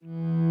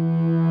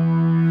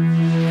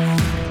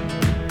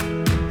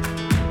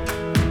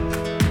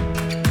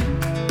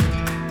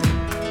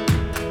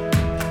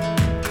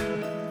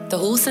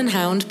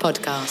Hound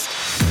Podcast.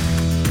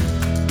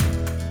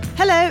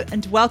 Hello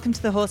and welcome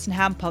to the Horse and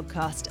Hound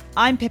Podcast.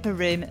 I'm Pippa,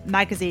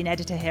 magazine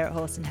editor here at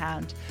Horse and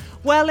Hound.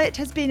 Well, it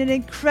has been an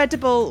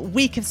incredible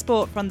week of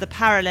sport from the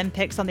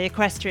Paralympics on the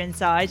equestrian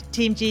side.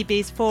 Team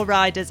GB's 4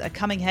 riders are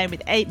coming home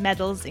with 8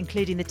 medals,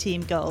 including the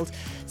team gold.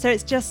 So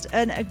it's just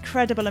an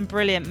incredible and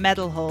brilliant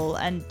medal haul,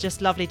 and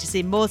just lovely to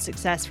see more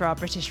success for our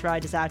British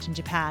riders out in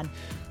Japan.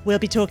 We'll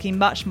be talking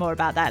much more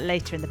about that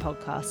later in the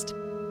podcast.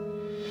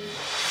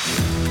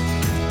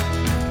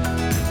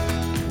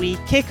 We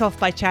kick off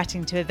by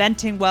chatting to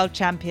eventing world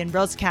champion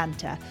Ros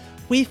Canter.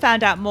 We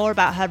found out more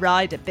about her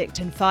ride at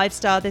Bicton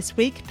 5-star this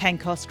week,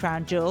 Penco's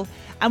Crown Jewel,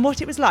 and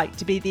what it was like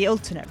to be the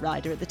alternate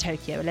rider at the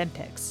Tokyo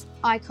Olympics.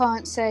 I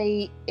can't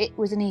say it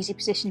was an easy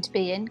position to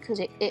be in, because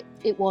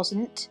it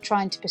wasn't.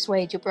 Trying to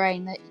persuade your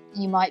brain that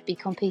you might be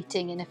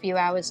competing in a few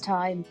hours'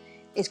 time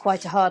is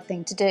quite a hard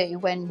thing to do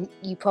when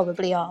you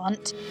probably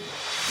aren't.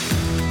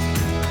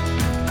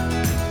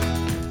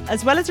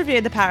 As well as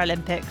reviewing the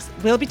Paralympics,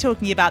 we'll be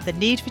talking about the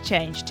need for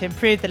change to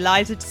improve the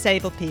lives of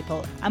disabled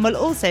people, and we'll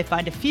also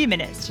find a few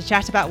minutes to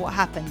chat about what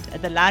happened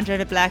at the Land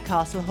Rover Blair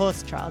Castle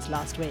horse trials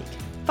last week.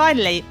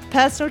 Finally,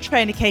 personal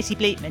trainer Katie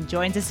Bleekman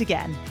joins us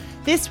again.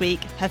 This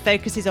week, her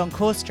focus is on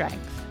core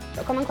strength.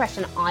 A common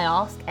question I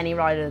ask any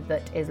rider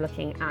that is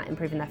looking at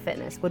improving their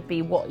fitness would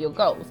be, what are your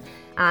goals?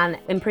 And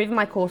improving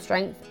my core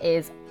strength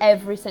is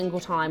every single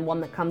time one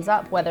that comes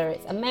up, whether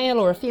it's a male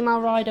or a female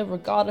rider,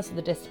 regardless of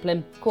the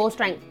discipline. Core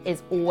strength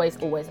is always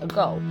a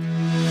goal.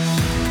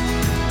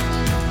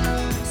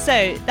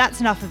 So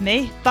that's enough of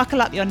me. Buckle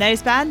up your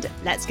noseband.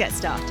 Let's get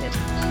started.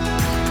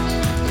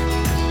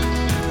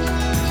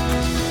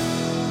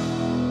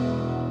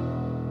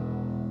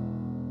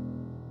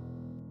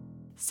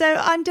 So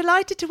I'm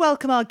delighted to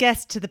welcome our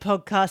guest to the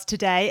podcast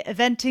today,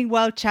 eventing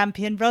world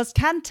champion Ros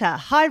Canter.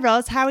 Hi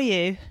Ros, how are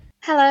you?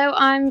 Hello,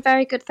 I'm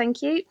very good,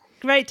 thank you.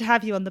 Great to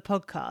have you on the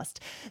podcast.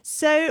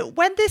 So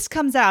when this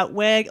comes out,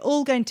 we're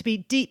all going to be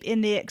deep in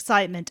the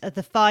excitement of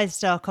the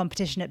 5-star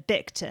competition at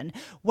Bicton,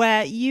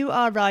 where you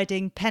are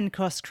riding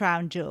Penco's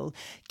Crown Jewel.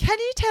 Can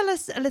you tell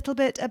us a little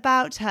bit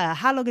about her?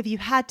 How long have you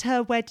had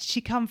her? Where did she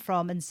come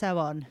from? And so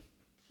on.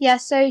 Yeah,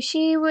 so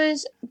she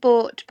was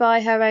bought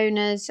by her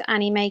owners,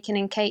 Annie Macon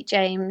and Kate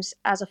James,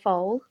 as a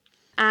foal.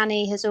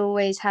 Annie has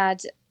always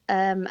had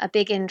a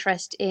big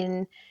interest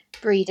in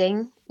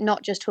breeding,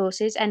 not just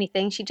horses,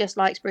 anything. She just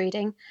likes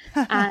breeding.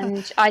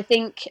 And I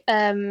think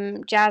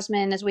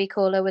Jasmine, as we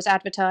call her, was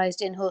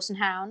advertised in Horse and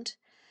Hound,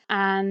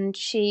 and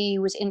she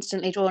was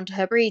instantly drawn to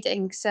her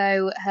breeding.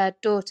 So her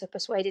daughter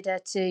persuaded her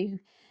to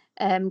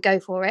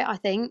go for it, I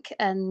think,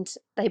 and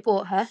they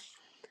bought her.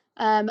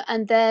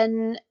 And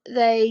then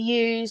they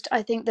used,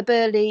 I think, the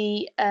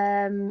Burley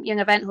young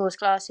event horse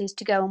classes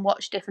to go and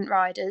watch different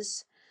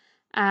riders.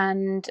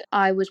 And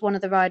I was one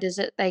of the riders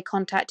that they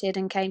contacted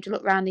and came to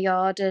look around the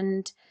yard.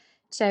 And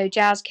so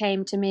Jazz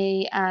came to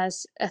me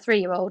as a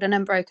 3-year-old, an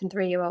unbroken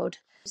 3-year-old.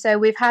 So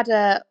we've had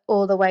her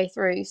all the way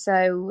through.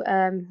 So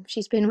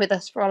she's been with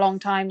us for a long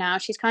time now.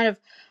 She's kind of,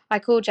 I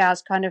call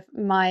Jazz kind of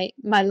my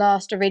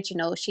last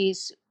original.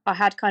 I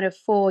had kind of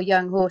 4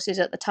 young horses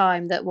at the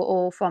time that were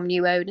all from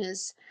new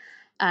owners.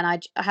 And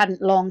I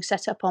hadn't long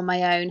set up on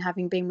my own,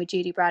 having been with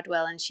Judy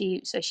Bradwell, and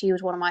she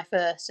was one of my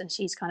first, and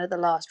she's kind of the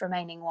last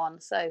remaining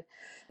one. So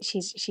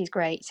she's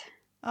great.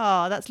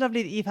 Oh, that's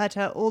lovely that you've had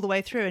her all the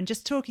way through. And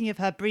just talking of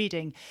her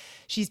breeding,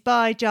 she's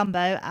by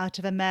Jumbo out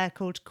of a mare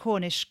called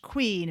Cornish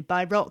Queen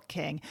by Rock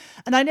King.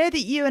 And I know that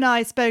you and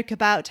I spoke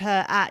about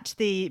her at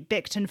the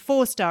Bicton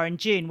 4-star in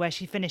June, where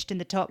she finished in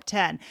the top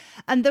 10.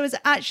 And there was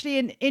actually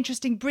an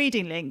interesting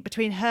breeding link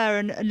between her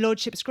and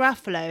Lordship's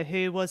Gruffalo,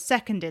 who was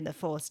second in the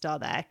 4-star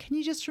there. Can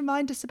you just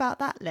remind us about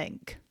that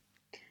link?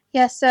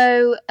 Yeah,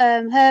 so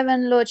her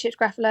and Lordship's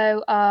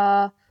Gruffalo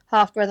are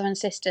half brother and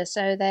sister,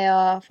 so they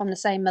are from the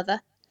same mother.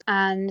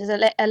 And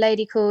there's a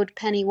lady called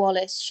Penny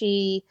Wallace.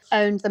 She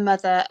owned the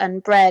mother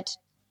and bred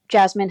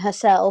Jasmine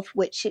herself,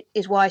 which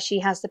is why she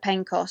has the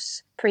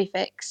Pencos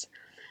prefix.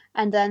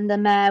 And then the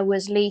mare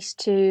was leased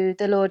to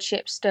the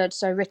Lordship stud,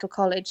 so Rickle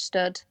College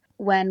stud,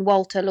 when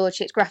Walter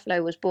Lordship's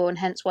Gruffalo was born,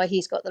 hence why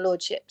he's got the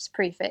Lordship's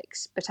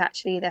prefix. But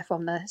actually they're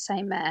from the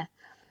same mare.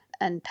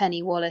 And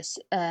Penny Wallace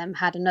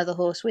had another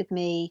horse with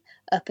me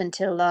up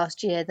until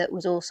last year that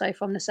was also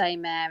from the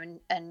same mare,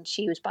 and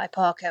she was by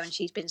Parco and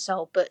she's been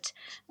sold. But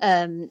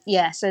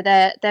so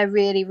they're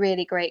really,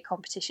 really great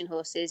competition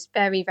horses.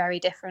 Very, very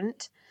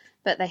different,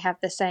 but they have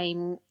the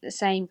same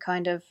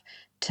kind of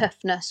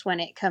toughness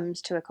when it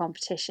comes to a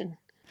competition.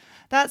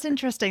 That's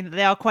interesting that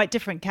they are quite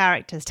different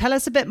characters. Tell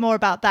us a bit more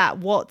about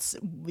that.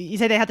 You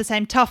say they have the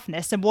same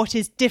toughness, and what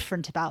is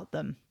different about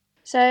them?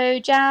 So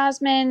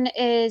Jasmine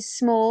is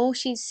small.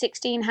 She's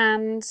 16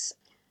 hands.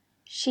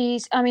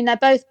 They're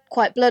both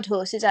quite blood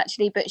horses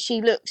actually, but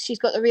she's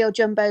got the real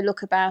jumbo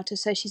look about her.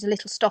 So she's a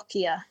little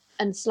stockier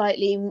and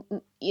slightly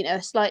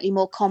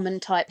more common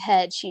type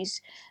head.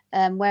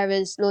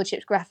 Whereas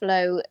Lordship's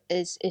Gruffalo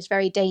is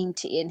very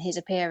dainty in his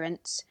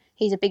appearance.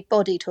 He's a big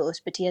bodied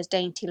horse, but he has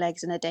dainty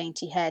legs and a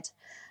dainty head.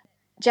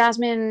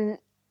 Jasmine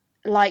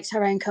likes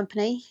her own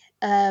company.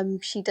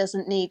 She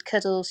doesn't need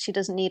cuddles. She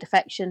doesn't need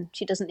affection.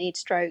 She doesn't need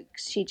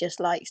strokes. She just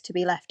likes to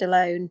be left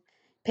alone,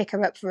 pick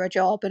her up for a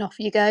job and off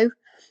you go.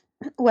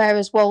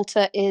 Whereas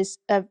Walter is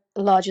a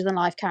larger than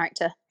life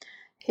character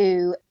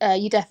who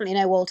you definitely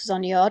know Walter's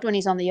on the yard when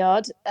he's on the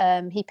yard.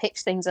 He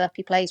picks things up,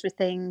 he plays with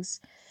things,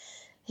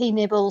 he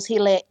nibbles, he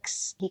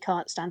licks, he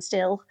can't stand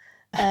still.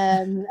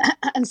 And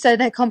so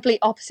they're complete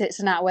opposites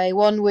in that way.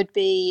 One would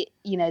be,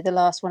 the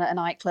last one at a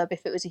nightclub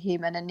if it was a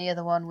human, and the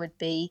other one would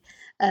be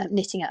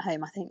knitting at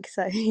home, I think.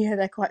 So yeah,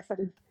 they're quite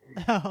funny.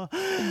 Oh,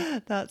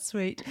 that's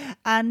sweet.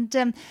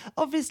 And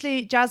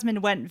obviously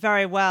Jasmine went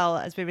very well,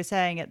 as we were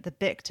saying, at the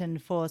Bicton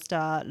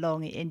 4-star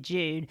long in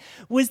June.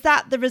 Was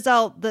that the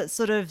result that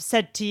sort of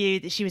said to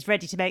you that she was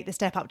ready to make the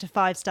step up to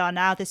 5-star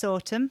now this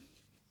autumn?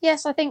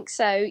 Yes, I think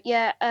so.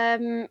 Yeah.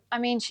 I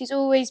mean, she's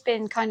always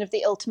been kind of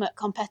the ultimate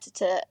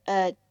competitor,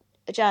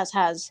 Jazz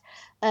has.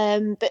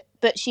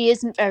 But she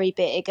isn't very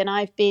big, and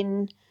I've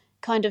been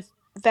kind of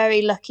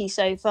very lucky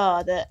so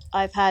far that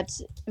I've had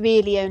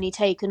really only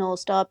taken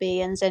All-Star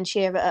B and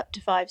Zenshira up to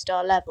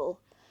 5-star level.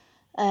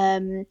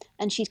 And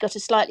she's got a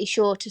slightly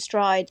shorter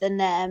stride than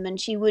them,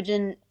 and she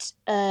wouldn't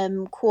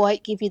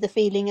quite give you the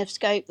feeling of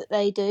scope that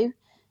they do.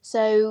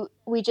 So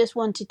we just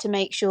wanted to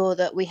make sure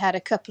that we had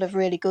a couple of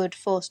really good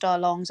 4-star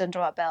longs under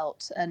our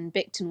belt, and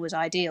Bicton was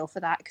ideal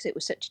for that because it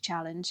was such a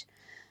challenge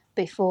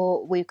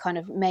before we kind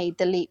of made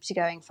the leap to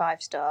going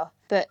 5-star.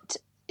 But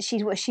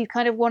she's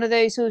kind of one of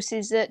those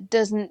horses that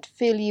doesn't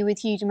fill you with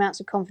huge amounts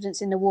of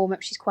confidence in the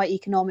warm-up. She's quite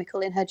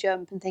economical in her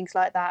jump and things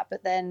like that,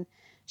 but then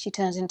she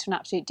turns into an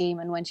absolute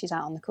demon when she's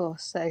out on the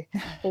course. So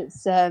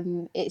it's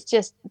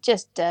just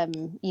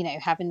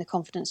having the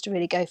confidence to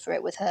really go for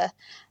it with her.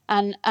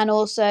 And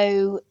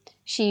also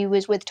she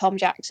was with Tom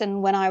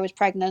Jackson when I was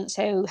pregnant,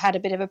 so had a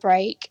bit of a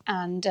break,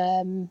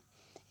 and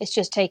it's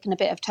just taken a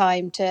bit of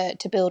time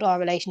to build our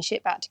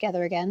relationship back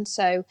together again.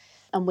 So,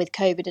 and with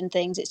COVID and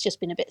things, it's just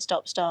been a bit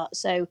stop-start.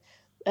 So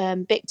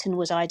Bicton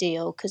was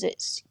ideal because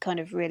it's kind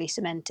of really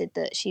cemented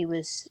that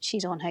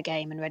she's on her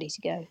game and ready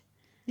to go.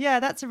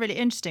 Yeah, that's a really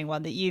interesting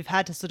one, that you've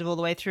had to sort of all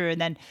the way through,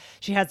 and then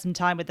she had some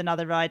time with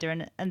another rider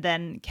and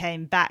then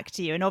came back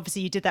to you. And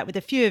obviously you did that with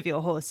a few of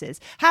your horses.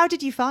 How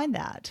did you find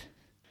that?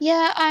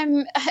 Yeah,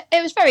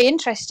 it was very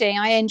interesting.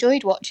 I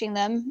enjoyed watching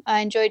them. I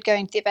enjoyed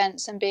going to the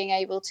events and being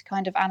able to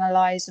kind of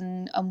analyse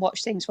and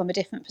watch things from a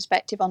different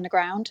perspective on the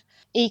ground.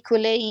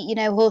 Equally,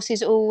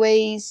 horses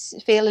always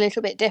feel a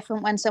little bit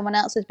different when someone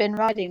else has been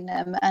riding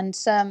them, and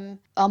some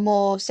are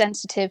more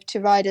sensitive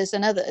to riders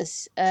than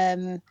others.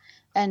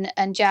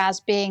 And Jazz,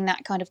 being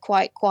that kind of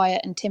quite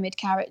quiet and timid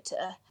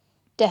character,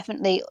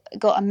 definitely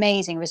got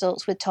amazing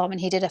results with Tom,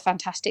 and he did a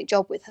fantastic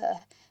job with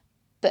her.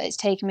 But it's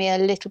taken me a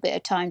little bit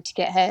of time to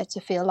get her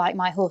to feel like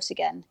my horse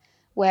again,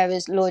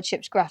 whereas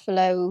Lordship's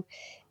Gruffalo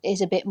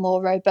is a bit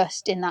more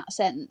robust in that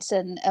sense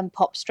and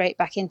pops straight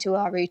back into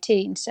our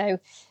routine. So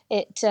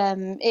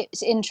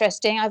it's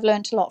interesting. I've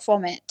learnt a lot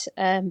from it,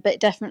 but it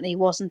definitely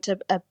wasn't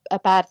a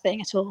bad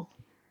thing at all.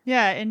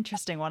 Yeah,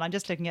 interesting one. I'm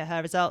just looking at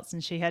her results,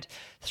 and she had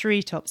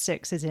 3 top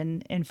 6s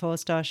in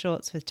 4-star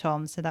shorts with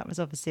Tom. So that was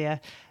obviously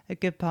a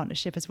good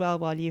partnership as well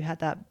while you had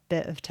that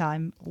bit of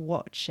time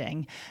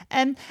watching.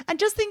 And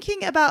just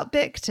thinking about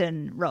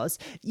Bicton, Ros,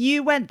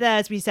 you went there,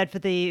 as we said, for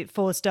the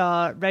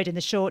 4-star, rode in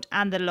the short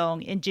and the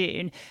long in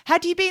June.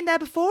 Had you been there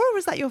before, or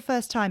was that your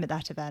first time at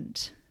that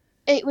event?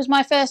 It was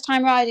my first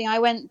time riding. I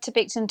went to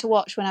Bicton to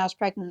watch when I was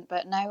pregnant,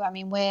 but no, I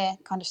mean, we're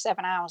kind of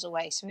 7 hours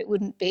away, so it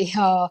wouldn't be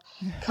our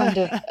kind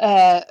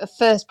of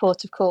first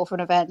port of call for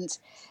an event,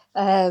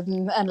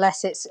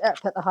 unless it's up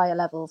at the higher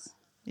levels.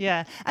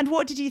 Yeah. And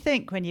what did you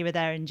think when you were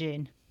there in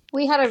June?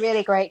 We had a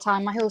really great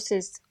time. My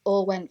horses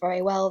all went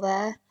very well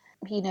there.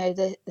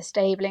 The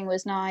stabling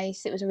was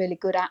nice. It was a really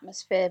good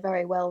atmosphere,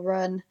 very well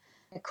run.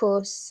 Of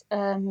course,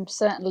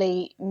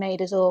 certainly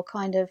made us all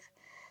kind of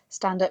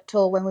stand up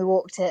tall when we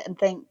walked it and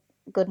think,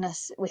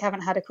 goodness, we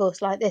haven't had a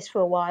course like this for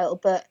a while.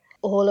 But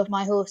all of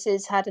my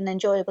horses had an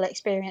enjoyable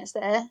experience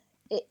there.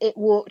 It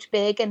walked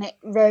big and it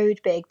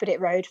rode big, but it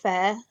rode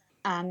fair.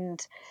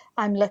 And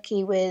I'm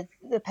lucky with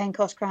the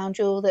Pencross Crown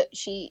Jewel that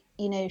she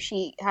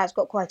has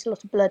got quite a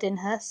lot of blood in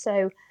her,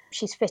 so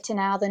she's fitter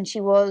now than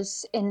she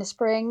was in the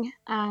spring,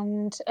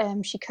 and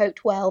she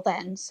coped well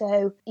then.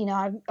 So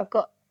I've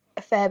got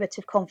a fair bit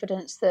of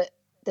confidence that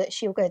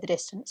she'll go the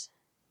distance.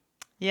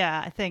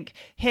 Yeah, I think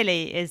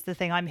hilly is the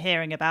thing I'm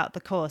hearing about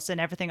the course, and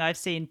everything I've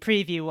seen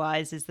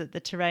preview-wise is that the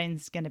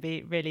terrain's going to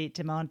be really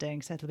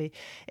demanding. So it'll be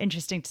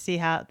interesting to see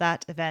how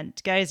that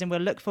event goes, and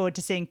we'll look forward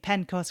to seeing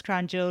Pencross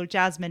Crown Jewel,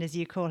 Jasmine, as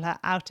you call her,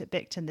 out at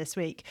Bicton this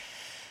week.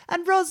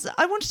 And Ros,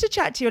 I wanted to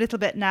chat to you a little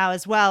bit now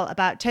as well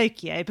about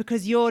Tokyo,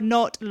 because you're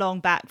not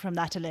long back from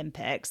that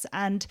Olympics,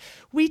 and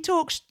we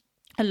talked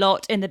a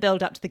lot in the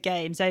build up to the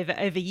games over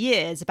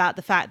years about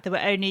the fact there were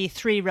only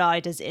 3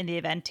 riders in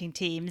the eventing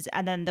teams,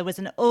 and then there was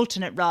an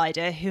alternate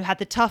rider who had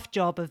the tough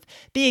job of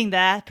being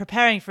there,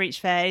 preparing for each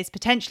phase,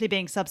 potentially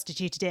being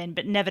substituted in,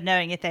 but never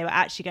knowing if they were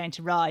actually going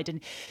to ride.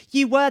 And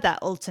you were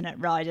that alternate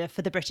rider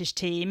for the British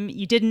team.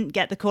 You didn't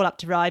get the call up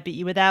to ride, but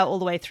you were there all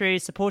the way through,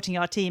 supporting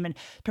our team and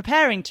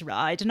preparing to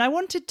ride. And I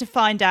wanted to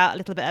find out a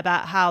little bit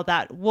about how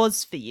that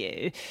was for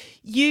you.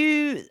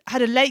 You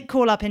had a late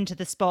call up into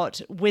the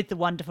spot with the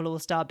wonderful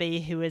All-Star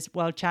B, who was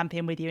world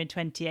champion with you in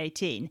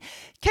 2018.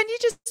 Can you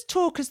just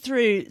talk us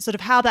through sort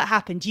of how that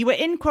happened? You were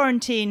in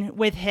quarantine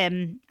with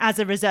him as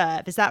a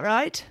reserve, is that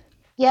right?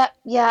 Yeah,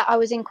 I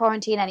was in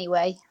quarantine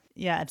anyway.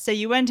 Yeah, so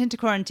you went into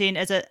quarantine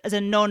as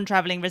a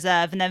non-travelling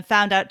reserve and then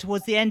found out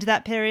towards the end of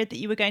that period that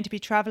you were going to be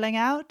travelling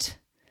out?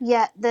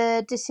 Yeah,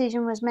 the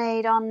decision was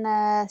made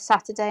on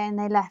Saturday and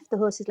the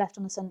horses left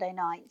on a Sunday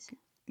night.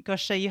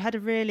 Gosh, so you had a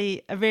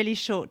really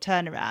short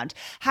turnaround.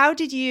 How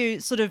did you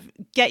sort of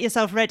get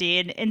yourself ready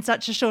in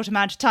such a short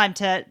amount of time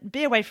to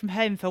be away from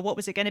home for what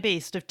was it going to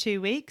be, sort of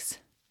 2 weeks?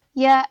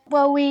 Yeah,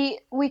 well, we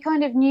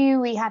kind of knew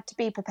we had to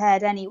be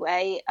prepared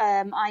anyway.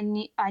 I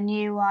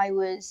knew I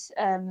was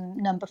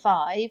number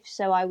 5,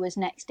 so I was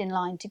next in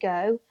line to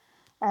go.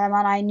 And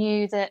I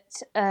knew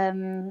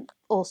that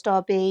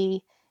All-Star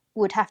B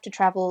would have to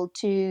travel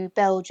to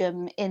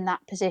Belgium in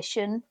that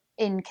position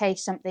in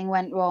case something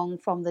went wrong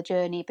from the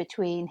journey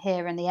between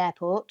here and the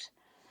airport.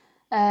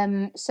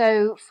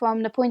 So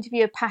from the point of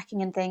view of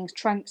packing and things,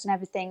 trunks and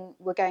everything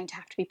were going to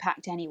have to be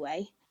packed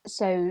anyway.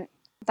 So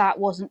that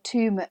wasn't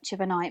too much of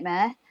a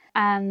nightmare.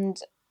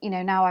 And,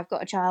 now I've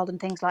got a child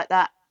and things like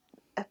that,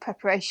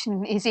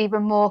 preparation is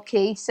even more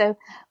key. So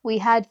we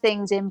had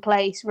things in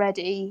place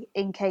ready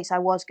in case I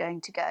was going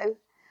to go.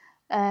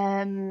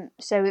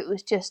 So it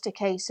was just a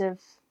case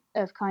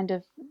of kind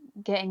of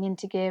getting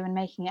into gear and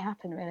making it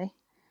happen, really.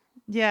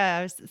 Yeah,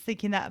 I was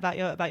thinking that about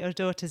your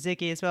daughter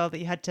Ziggy as well, that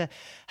you had to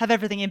have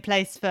everything in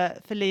place for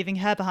leaving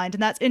her behind.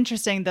 And that's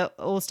interesting that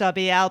All-Star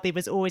B Albie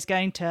was always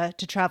going to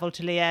travel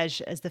to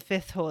Liège as the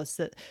 5th horse,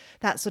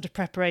 that sort of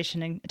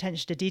preparation and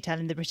attention to detail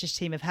in the British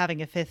team of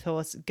having a 5th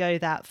horse go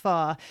that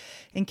far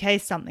in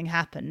case something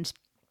happened.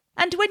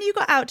 And when you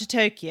got out to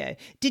Tokyo,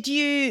 did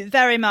you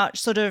very much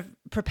sort of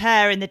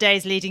prepare in the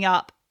days leading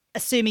up,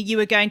 assuming you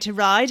were going to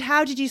ride?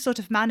 How did you sort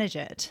of manage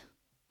it?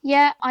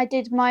 Yeah, I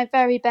did my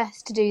very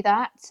best to do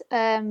that.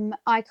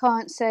 I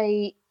can't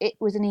say it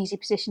was an easy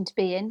position to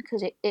be in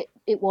because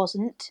it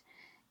wasn't.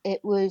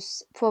 It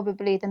was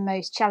probably the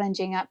most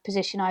challenging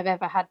position I've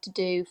ever had to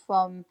do,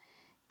 from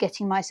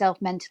getting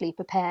myself mentally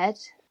prepared,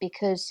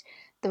 because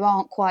there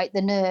aren't quite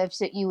the nerves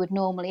that you would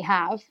normally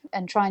have,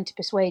 and trying to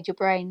persuade your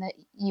brain that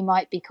you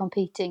might be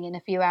competing in a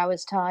few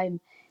hours'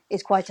 time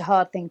is quite a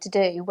hard thing to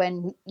do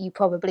when you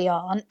probably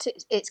aren't.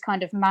 It's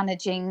kind of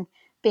managing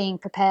being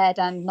prepared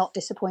and not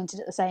disappointed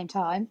at the same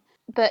time.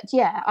 But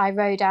yeah, I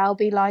rode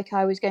Albie like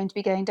I was going to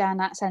be going down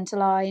that centre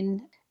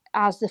line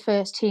as the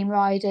first team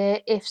rider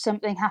if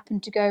something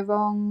happened to go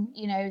wrong,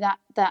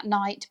 that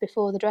night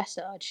before the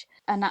dressage.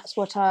 And that's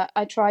what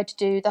I tried to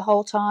do the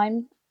whole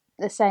time.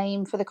 The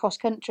same for the cross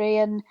country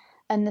and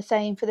the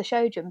same for the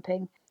show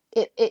jumping.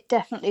 It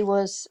definitely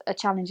was a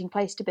challenging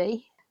place to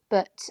be,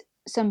 but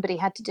somebody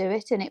had to do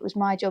it, and it was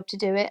my job to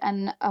do it.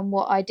 And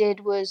what I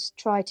did was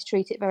try to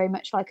treat it very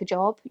much like a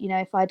job.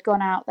 If I'd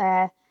gone out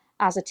there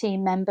as a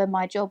team member,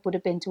 my job would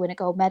have been to win a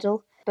gold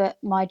medal, but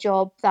my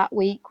job that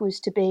week was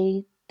to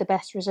be the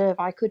best reserve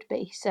I could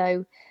be.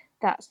 So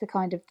that's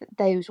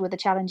those were the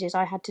challenges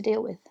I had to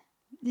deal with.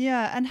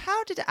 Yeah, and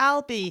how did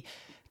Albie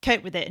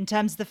cope with it in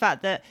terms of the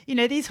fact that,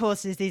 these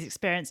horses, these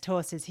experienced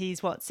horses,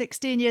 he's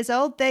 16 years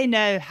old, they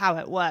know how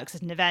it works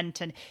at an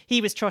event, and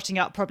he was trotting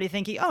up probably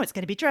thinking, oh, it's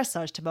going to be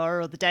dressage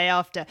tomorrow or the day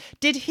after.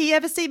 Did he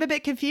ever seem a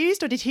bit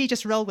confused, or did he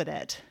just roll with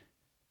it?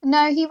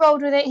 No, he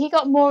rolled with it. He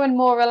got more and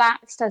more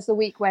relaxed as the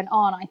week went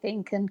on, I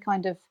think, and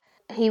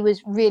he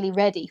was really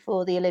ready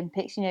for the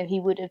Olympics. He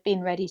would have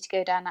been ready to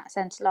go down that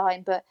centre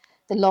line, but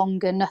the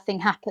longer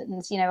nothing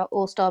happens,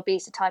 All-Star B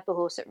is the type of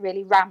horse that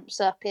really ramps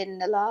up in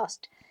the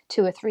last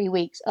 2 or 3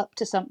 weeks up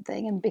to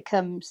something and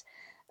becomes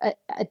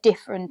a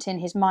different in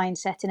his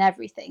mindset and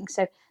everything.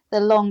 So the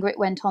longer it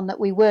went on that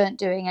we weren't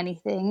doing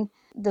anything,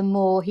 the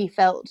more he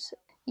felt,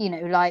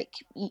 like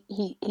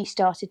he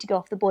started to go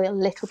off the boil a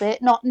little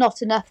bit.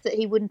 Not enough that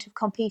he wouldn't have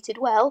competed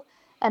well,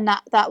 and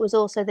that was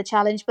also the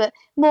challenge. But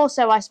more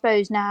so, I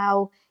suppose,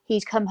 now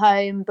he's come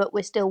home, but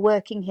we're still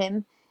working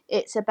him.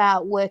 It's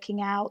about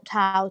working out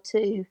how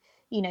to,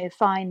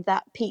 find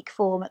that peak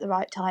form at the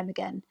right time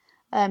again.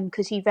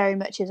 Because he very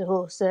much is a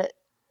horse that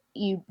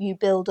you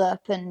build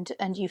up and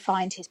you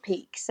find his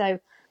peak. So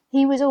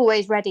he was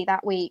always ready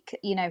that week.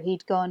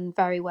 He'd gone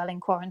very well in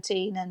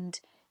quarantine, and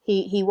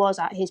he was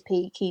at his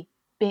peak. He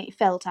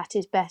felt at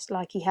his best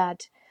like he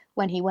had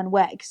when he won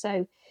WEG.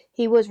 So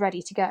he was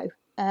ready to go.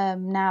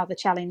 Now the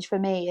challenge for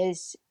me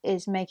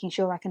is making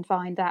sure I can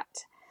find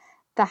that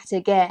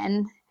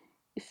again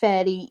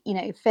fairly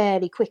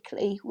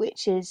quickly,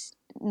 which is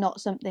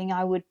not something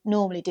I would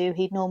normally do.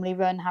 He'd normally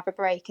run, have a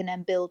break, and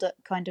then build up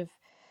kind of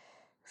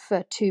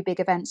for 2 big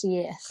events a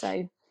year.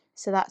 So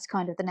that's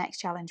kind of the next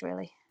challenge,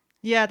 really.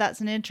 Yeah, that's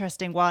an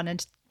interesting one.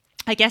 And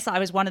I guess I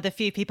was one of the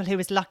few people who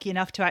was lucky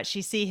enough to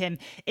actually see him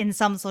in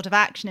some sort of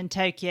action in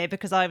Tokyo,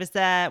 because I was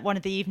there one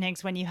of the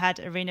evenings when you had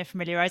arena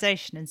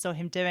familiarisation and saw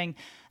him doing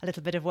a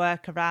little bit of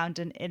work around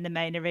and in the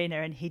main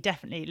arena, and he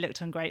definitely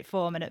looked on great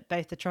form, and at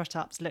both the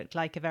trot-ups looked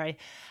like a very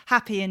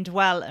happy and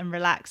well and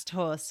relaxed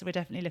horse. So we're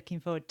definitely looking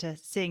forward to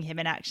seeing him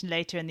in action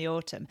later in the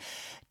autumn.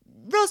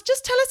 Ros,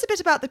 just tell us a bit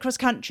about the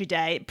cross-country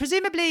day.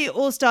 Presumably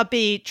All-Star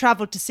B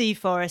travelled to see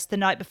Forest the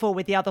night before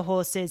with the other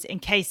horses in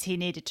case he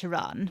needed to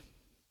run.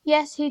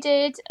 Yes, he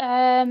did.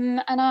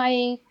 And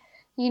I,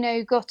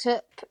 got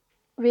up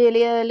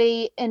really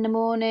early in the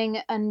morning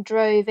and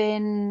drove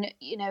in,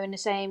 in the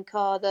same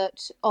car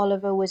that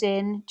Oliver was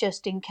in,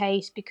 just in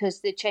case, because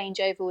the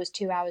changeover was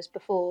 2 hours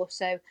before.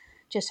 So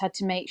just had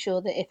to make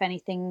sure that if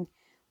anything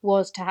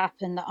was to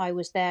happen, that I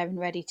was there and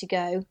ready to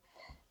go.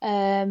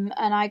 And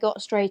I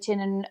got straight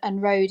in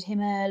and rode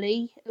him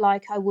early,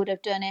 like I would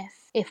have done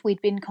if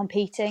we'd been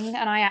competing.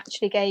 And I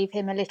actually gave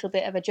him a little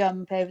bit of a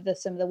jump over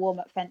some of the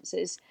warm-up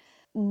fences,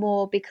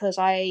 more because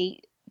by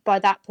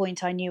that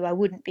point I knew I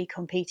wouldn't be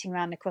competing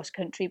around the cross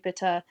country,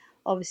 but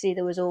obviously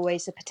there was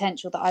always the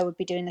potential that I would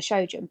be doing the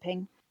show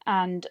jumping,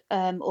 and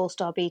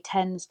All-Star B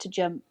tends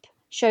to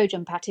show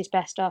jump at his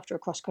best after a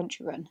cross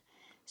country run.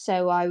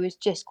 So I was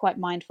just quite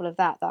mindful of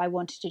that I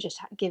wanted to just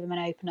give him an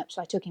open up.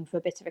 So I took him for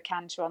a bit of a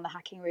canter on the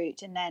hacking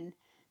route, and then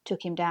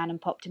took him down and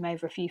popped him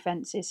over a few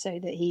fences so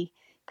that he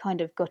kind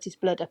of got his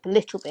blood up a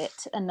little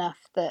bit,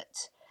 enough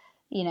that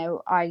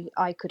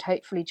I could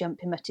hopefully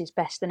jump him at his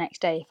best the next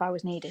day if I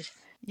was needed.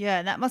 Yeah,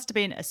 and that must have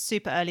been a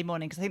super early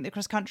morning, because I think the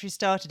cross country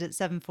started at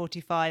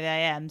 7:45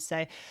 a.m.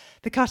 So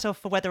the cutoff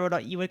for whether or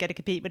not you were going to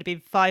compete would have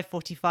been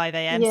 5:45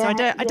 a.m. Yeah, so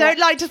I don't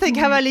like to think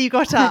how early you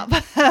got up.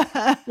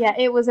 Yeah,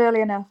 it was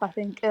early enough. I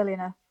think early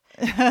enough.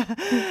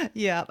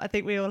 Yeah, I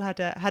think we all had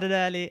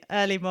an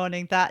early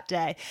morning that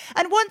day.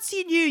 And once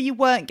you knew you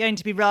weren't going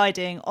to be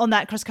riding on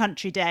that cross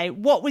country day,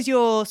 what was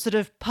your sort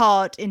of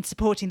part in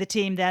supporting the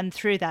team then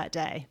through that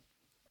day?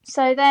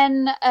 So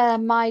then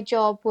my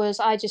job was,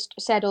 I just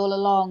said all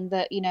along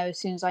that, as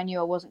soon as I knew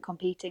I wasn't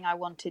competing, I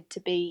wanted to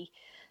be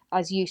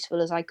as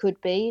useful as I could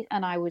be.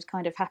 And I was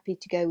kind of happy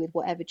to go with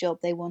whatever job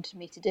they wanted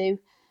me to do.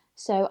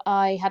 So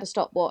I had a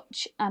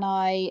stopwatch, and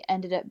I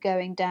ended up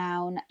going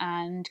down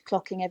and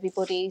clocking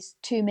everybody's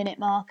 2-minute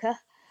marker.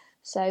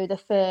 So the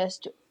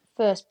first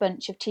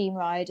bunch of team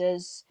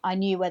riders, I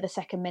knew where the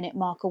 2-minute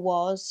marker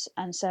was.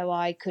 And so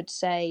I could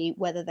say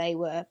whether they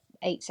were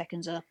 8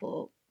 seconds up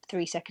or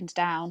 3 seconds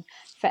down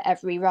for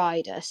every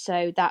rider.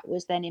 So that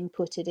was then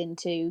inputted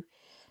into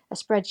a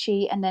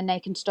spreadsheet, and then they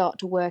can start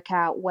to work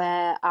out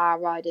where our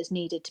riders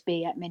needed to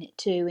be at minute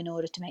 2 in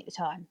order to make the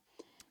time.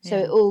 So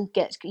it all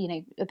gets,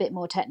 a bit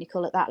more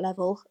technical at that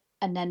level.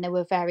 And then there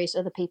were various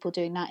other people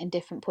doing that in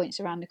different points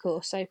around the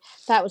course. So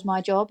that was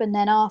my job. And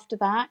then after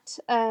that,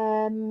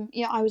 I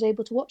was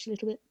able to watch a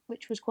little bit,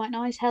 which was quite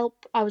nice.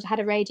 Help. I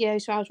had a radio,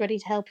 so I was ready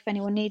to help if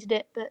anyone needed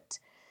it. But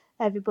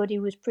everybody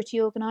was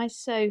pretty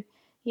organised. So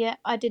yeah,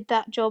 I did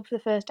that job for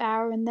the first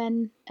hour and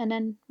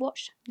then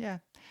watched. Yeah.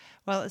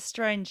 Well, a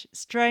strange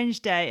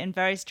day and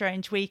very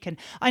strange week. And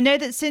I know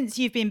that since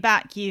you've been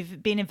back,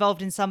 you've been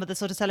involved in some of the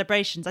sort of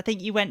celebrations. I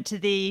think you went to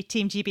the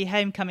Team GB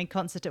homecoming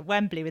concert at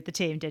Wembley with the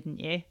team, didn't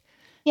you?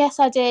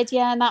 Yes, I did.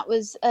 Yeah, and that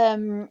was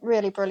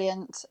really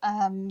brilliant.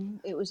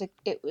 It was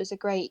a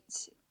great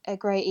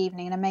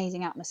evening, an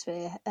amazing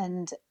atmosphere,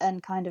 and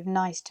kind of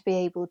nice to be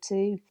able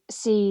to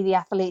see the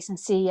athletes and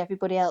see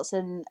everybody else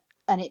and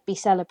it be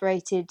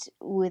celebrated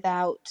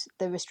without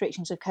the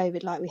restrictions of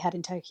COVID like we had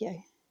in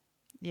Tokyo.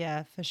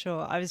 Yeah, for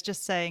sure. I was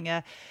just saying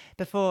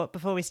before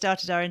we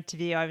started our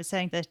interview, I was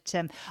saying that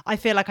I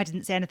feel like I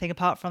didn't see anything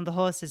apart from the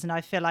horses, and I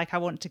feel like I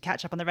want to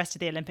catch up on the rest of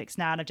the Olympics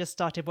now. And I've just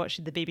started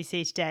watching the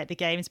BBC Today at the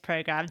Games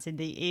programmes in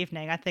the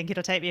evening. I think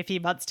it'll take me a few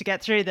months to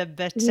get through them,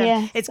 but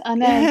I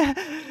know.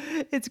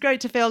 It's great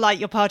to feel like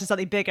you're part of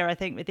something bigger, I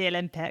think, with the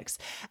Olympics.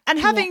 And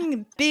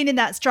having been in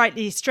that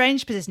slightly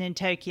strange position in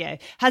Tokyo,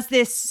 has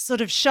this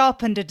sort of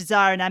sharpened a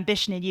desire and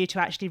ambition in you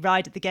to actually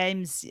ride at the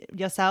Games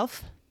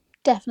yourself?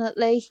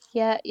 Definitely.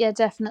 Yeah,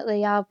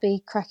 definitely. I'll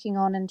be cracking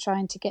on and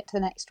trying to get to the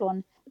next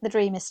one. The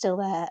dream is still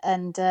there,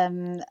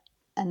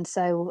 and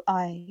so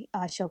I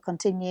shall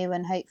continue,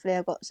 and hopefully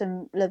I've got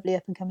some lovely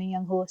up and coming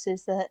young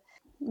horses that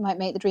might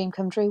make the dream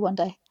come true one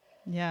day.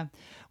 Yeah.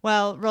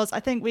 Well, Ros,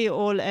 I think we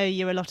all owe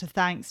you a lot of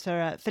thanks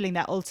for filling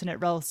that alternate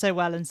role so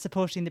well and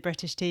supporting the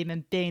British team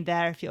and being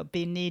there if you're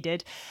being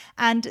needed.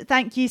 And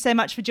thank you so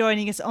much for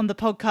joining us on the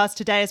podcast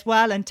today as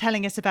well and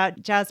telling us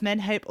about Jasmine.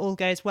 Hope all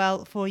goes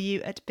well for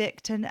you at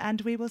Bicton,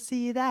 and we will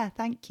see you there.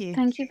 Thank you.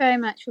 Thank you very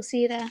much. We'll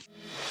see you there.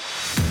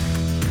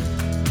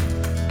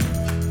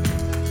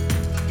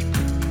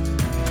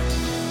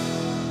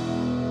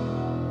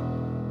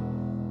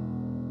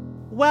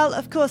 Well,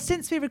 of course,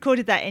 since we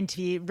recorded that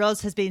interview,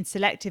 Ros has been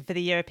selected for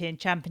the European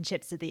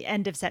Championships at the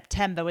end of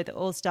September with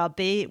All-Star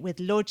B, with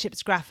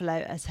Lordship's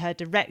Graffalo as her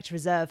direct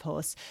reserve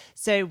horse.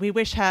 So we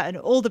wish her and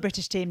all the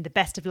British team the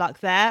best of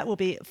luck there. We'll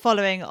be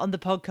following on the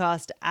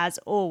podcast as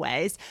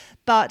always.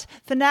 But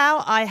for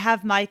now, I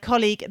have my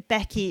colleague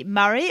Becky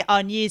Murray,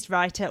 our news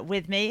writer,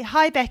 with me.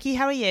 Hi, Becky.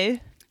 How are you?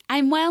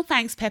 I'm well,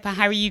 thanks, Pippa.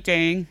 How are you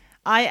doing?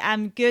 I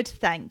am good,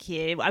 thank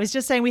you. I was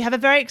just saying we have a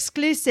very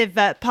exclusive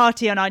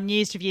party on our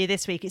news review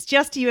this week. It's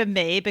just you and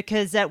me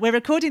because we're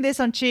recording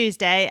this on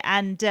Tuesday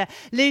and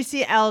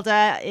Lucy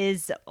Elder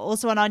is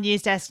also on our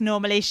news desk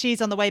normally.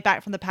 She's on the way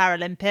back from the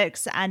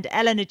Paralympics and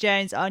Eleanor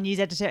Jones, our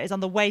news editor, is on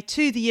the way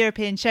to the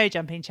European Show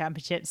Jumping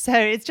Championships. So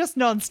it's just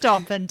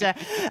non-stop and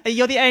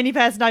you're the only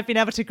person I've been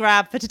able to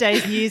grab for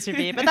today's news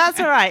review. But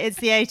that's all right. It's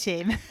the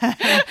A-team.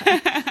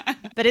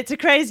 But it's a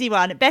crazy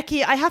one.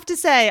 Becky, I have to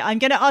say, I'm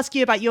going to ask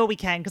you about your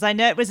weekend because I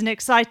know it was an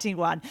exciting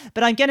one,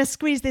 but I'm going to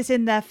squeeze this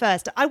in there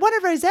first. I won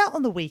a rosette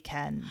on the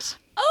weekend.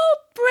 Oh,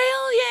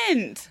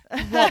 brilliant.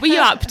 What were you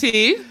up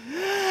to?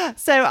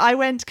 So I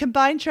went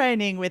combined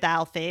training with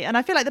Alfie, and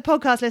I feel like the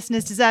podcast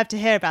listeners deserve to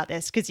hear about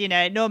this because, you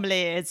know,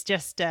 normally it's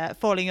just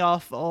falling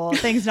off or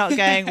things not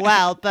going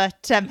well.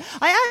 But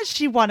I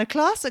actually won a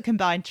class at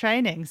combined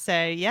training.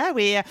 So, yeah,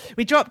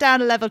 we dropped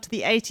down a level to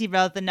the 80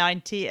 rather than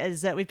 90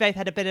 as we've both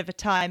had a bit of a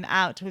time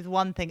out with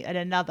one thing and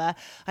another.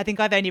 I think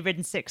I've only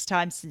ridden 6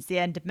 times since the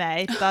end of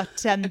May,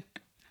 but...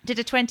 did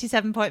a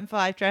 27.5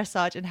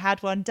 dressage and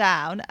had one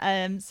down.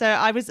 So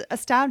I was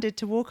astounded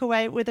to walk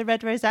away with a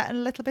red rosette and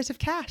a little bit of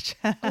cash.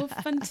 Oh,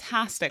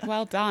 fantastic.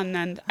 Well done.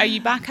 And are you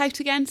back out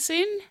again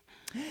soon?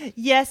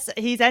 Yes,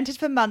 he's entered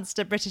for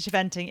Munster British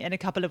eventing in a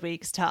couple of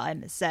weeks'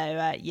 time.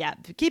 So, yeah,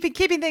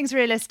 keeping things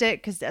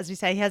realistic because, as we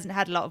say, he hasn't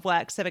had a lot of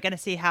work. So we're going to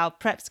see how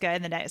preps go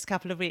in the next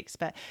couple of weeks.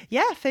 But,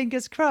 yeah,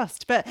 fingers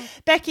crossed. But,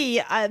 Becky,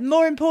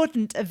 more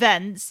important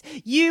events.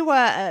 You were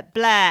at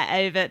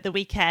Blair over the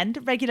weekend.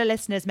 Regular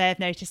listeners may have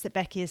noticed that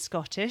Becky is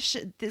Scottish.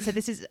 So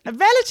this is a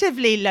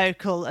relatively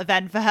local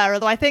event for her,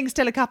 although I think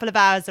still a couple of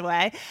hours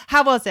away.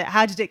 How was it?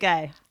 How did it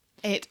go?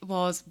 It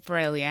was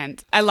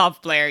brilliant. I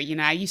love Blair. You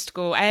know, I used to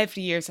go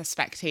every year as a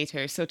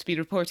spectator, so to be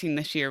reporting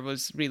this year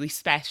was really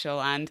special.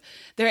 And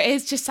there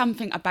is just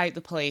something about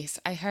the place.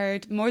 I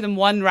heard more than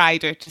one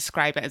rider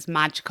describe it as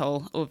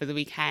magical over the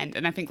weekend,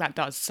 and I think that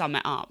does sum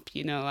it up.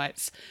 You know,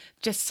 it's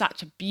just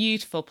such a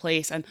beautiful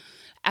place, and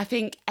I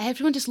think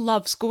everyone just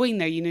loves going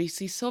there. You know, you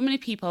see so many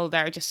people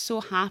that are just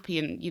so happy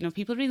and, you know,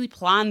 people really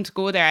plan to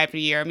go there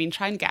every year. I mean,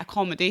 trying to get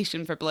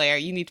accommodation for Blair,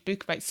 you need to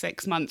book about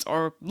 6 months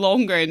or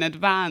longer in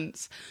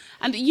advance.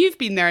 And you've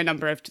been there a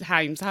number of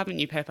times, haven't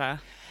you,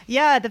 Pippa?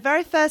 Yeah, the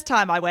very first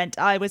time I went,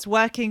 I was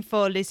working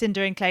for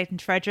Lucinda and Clayton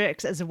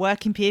Fredericks as a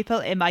working pupil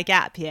in my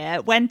gap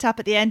year. Went up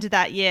at the end of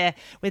that year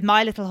with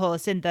my little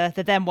horse in the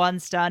then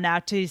 1-star, now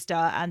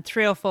 2-star, and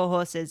 3 or 4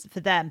 horses for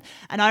them.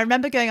 And I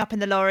remember going up in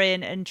the lorry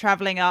and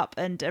travelling up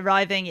and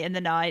arriving in the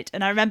night.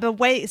 And I remember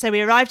so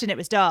we arrived and it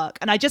was dark.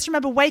 And I just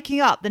remember waking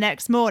up the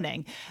next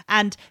morning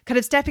and kind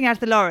of stepping out of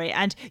the lorry.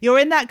 And you're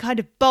in that kind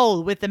of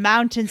bowl with the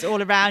mountains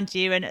all around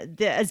you. And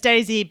as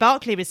Daisy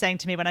Barclay was saying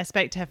to me when I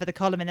spoke to her for the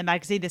column in the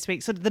magazine this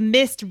week, sort of the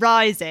mist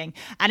rising,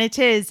 and it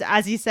is,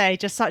 as you say,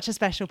 just such a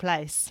special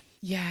place.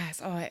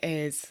 Yes, oh, it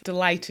is.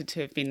 Delighted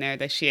to have been there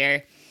this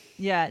year.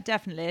 Yeah,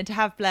 definitely. And to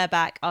have Blair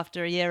back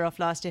after a year off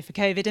last year for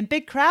COVID, and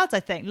big crowds, I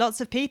think,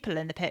 lots of people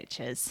in the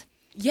pictures.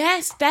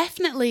 Yes,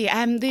 definitely.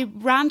 They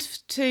ran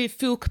to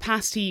full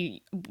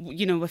capacity,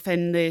 you know,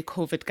 within the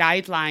COVID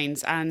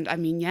guidelines. And I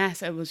mean,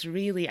 yes, it was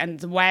really,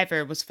 and the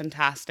weather was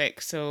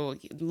fantastic. So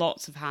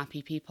lots of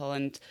happy people.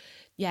 And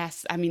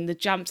yes, I mean, the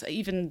jumps,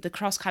 even the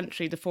cross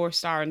country, the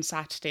 4-star on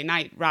Saturday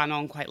night ran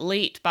on quite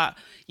late. But,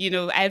 you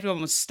know, everyone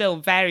was still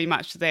very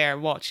much there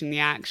watching the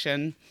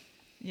action.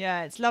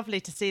 Yeah, it's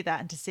lovely to see that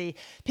and to see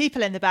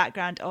people in the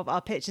background of our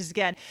pictures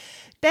again.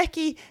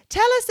 Becky,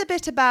 tell us a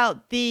bit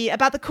about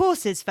the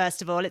courses,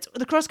 first of all.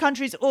 The cross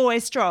country is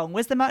always strong.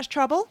 Was there much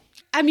trouble?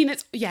 I mean,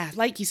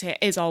 like you say,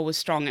 it is always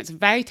strong. It's a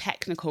very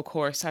technical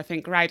course. I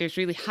think riders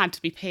really had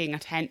to be paying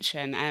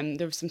attention.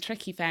 There were some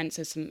tricky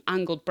fences, some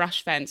angled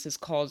brush fences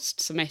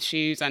caused some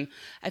issues. And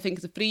I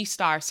think the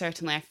 3-star,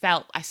 certainly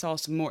I saw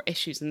some more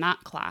issues in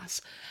that class.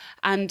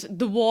 And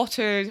the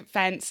water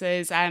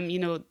fences, you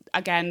know,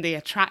 again, they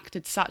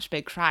attracted such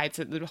big crowds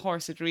that the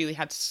horses really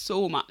had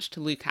so much to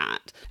look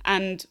at.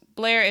 And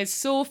Blair is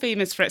so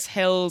famous for its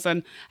hills.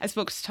 And I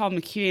spoke to Tom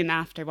McEwen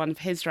after one of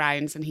his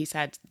rounds, and he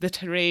said the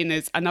terrain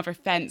is another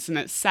fence in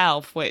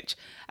itself, which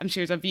I'm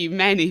sure is a view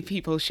many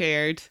people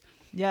shared.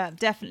 Yeah,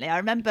 definitely. I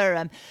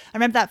remember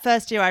that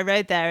first year I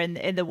rode there in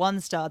the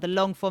 1-star, the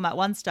long format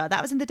 1-star.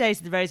 That was in the days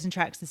of the Rosen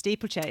tracks and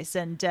steeplechase.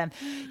 And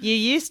you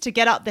used to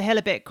get up the hill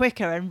a bit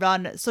quicker and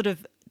run sort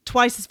of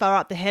twice as far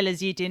up the hill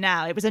as you do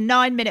now. It was a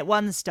 9-minute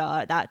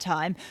 1-star at that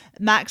time,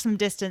 maximum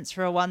distance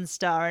for a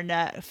 1-star, and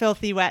a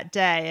filthy wet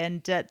day.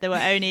 And there were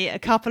only a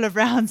couple of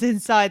rounds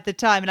inside the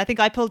time. And I think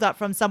I pulled up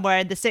from somewhere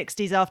in the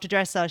 60s after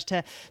dressage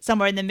to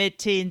somewhere in the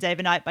mid-teens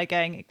overnight by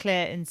going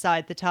clear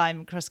inside the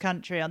time cross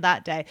country on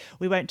that day.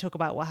 We won't talk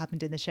about what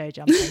happened in the show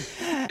jumping.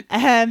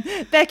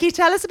 Becky,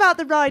 tell us about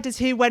the riders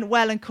who went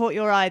well and caught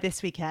your eye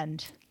this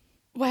weekend.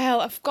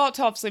 Well, I've got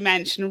to obviously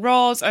mention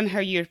Ros and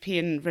her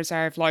European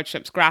Reserve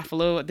Lordships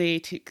Graffalo.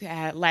 They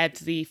led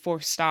the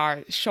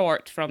 4-star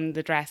short from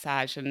the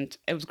dressage, and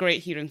it was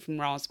great hearing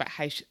from Ros about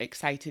how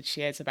excited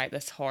she is about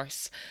this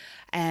horse.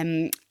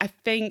 I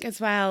think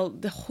as well,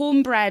 the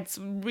homebreds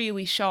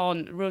really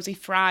shone. Rosie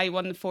Fry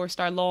won the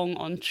 4-star long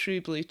on True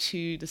Blue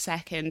 2, the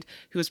second,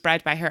 who was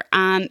bred by her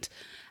aunt.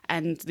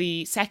 And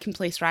the second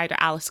place rider,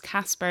 Alice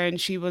Casper, and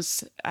she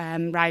was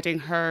riding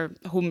her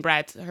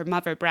homebred. Her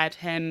mother bred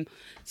him,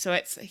 so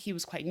he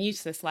was quite new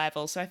to this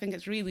level. So I think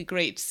it's really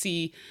great to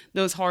see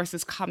those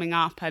horses coming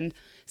up. And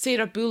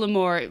Sarah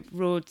Bullimore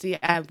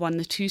won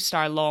the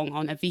 2-star long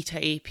on Avita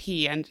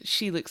AP, and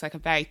she looks like a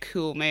very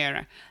cool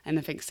mare. And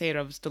I think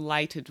Sarah was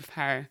delighted with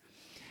her.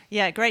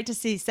 Yeah, great to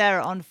see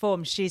Sarah on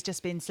form. She's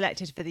just been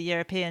selected for the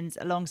Europeans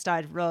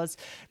alongside Ros,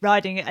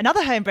 riding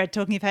another homebred,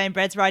 talking of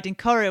homebreds, riding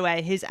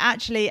Corraway, who's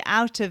actually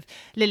out of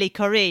Lily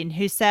Corrine,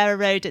 who Sarah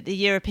rode at the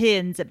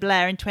Europeans at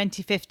Blair in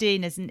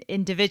 2015 as an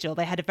individual.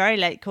 They had a very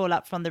late call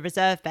up from the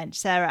reserve bench.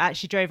 Sarah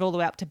actually drove all the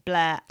way up to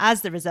Blair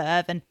as the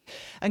reserve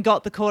and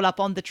got the call up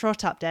on the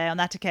trot up day on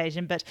that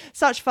occasion. But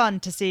such fun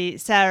to see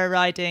Sarah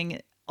riding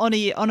on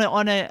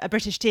a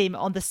British team,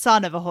 on the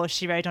son of a horse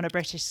she rode on a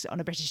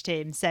British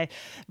team. So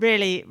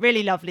really,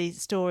 really lovely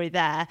story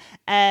there.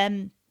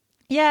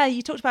 Yeah,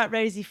 you talked about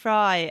Rosie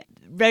Fry.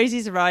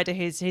 Rosie's a rider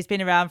who's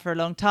been around for a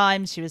long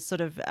time. She was sort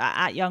of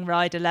at young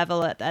rider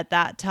level at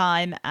that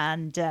time,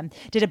 and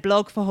did a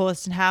blog for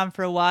Horse and Hound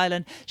for a while.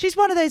 And she's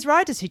one of those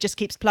riders who just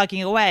keeps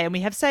plugging away. And we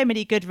have so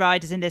many good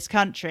riders in this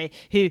country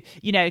who,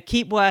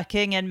 keep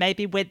working and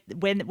maybe win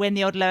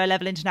the odd lower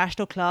level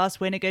international class,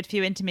 win a good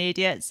few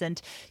intermediates,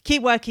 and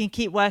keep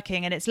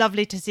working. And it's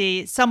lovely to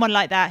see someone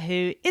like that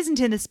who isn't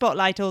in the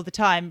spotlight all the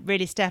time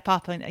really step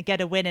up and get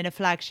a win in a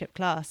flagship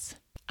class.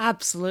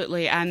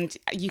 Absolutely, and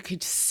you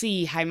could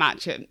see how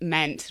much it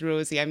meant to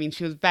Rosie. I mean,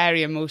 she was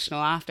very emotional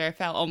after. I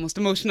felt almost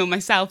emotional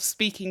myself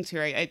speaking to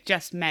her. It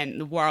just meant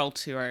the world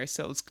to her,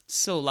 so it was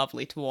so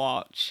lovely to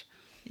watch.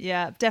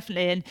 Yeah,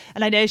 definitely.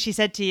 And I know she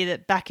said to you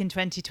that back in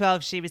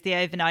 2012, she was the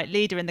overnight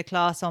leader in the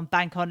class on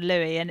Bank on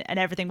Louis, and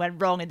everything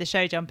went wrong in the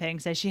show jumping.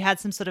 So she had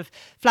some sort of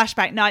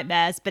flashback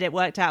nightmares, but it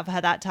worked out for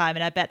her that time.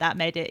 And I bet that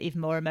made it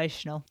even more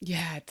emotional.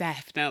 Yeah,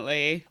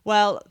 definitely.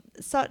 Well,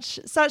 such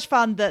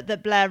fun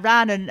that Blair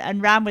ran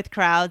and ran with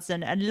crowds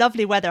and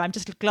lovely weather. I'm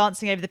just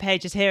glancing over the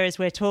pages here as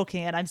we're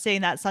talking, and I'm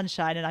seeing that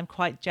sunshine, and I'm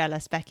quite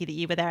jealous, Becky, that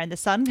you were there in the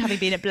sun, having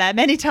been at Blair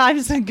many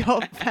times and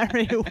got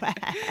very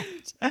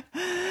wet.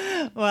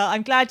 Well,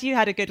 I'm glad you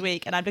had a good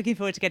week, and I'm looking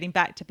forward to getting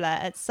back to Blair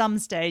at some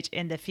stage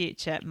in the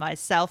future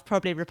myself,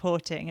 probably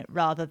reporting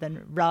rather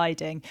than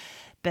riding.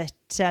 But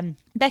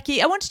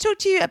Becky, I want to talk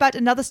to you about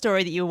another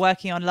story that you were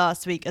working on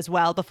last week as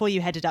well before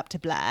you headed up to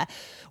Blair.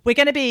 We're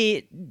going to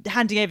be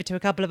handing over to a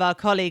couple of our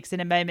colleagues in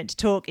a moment to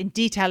talk in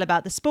detail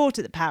about the sport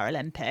at the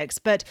Paralympics,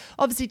 but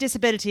obviously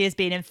disability has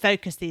been in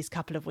focus these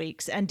couple of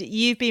weeks, and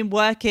you've been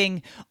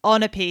working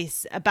on a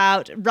piece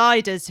about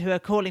riders who are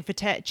calling for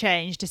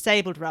change,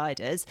 disabled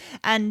riders,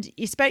 and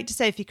you spoke to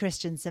Sophie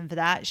Christensen for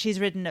that. She's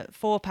ridden at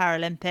 4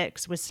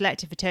 Paralympics, was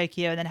selected for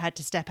Tokyo and then had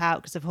to step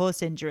out because of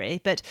horse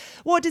injury. But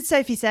what did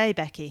Sophie say,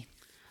 Becky?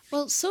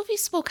 Well, Sophie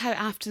spoke out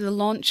after the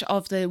launch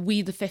of the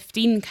We the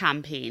 15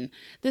 campaign.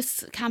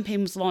 This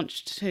campaign was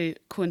launched to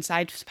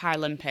coincide with the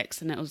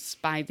Paralympics, and it was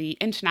by the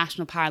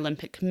International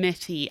Paralympic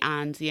Committee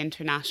and the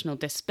International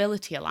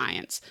Disability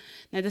Alliance.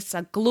 Now, this is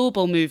a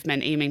global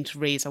movement aiming to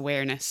raise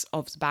awareness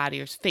of the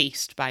barriers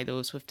faced by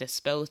those with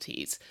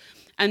disabilities.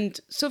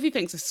 And Sophie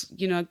thinks it's,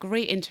 a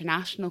great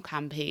international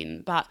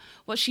campaign, but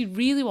what she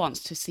really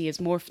wants to see is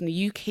more from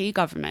the UK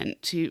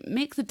government to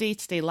make the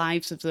day-to-day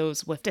lives of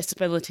those with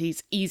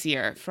disabilities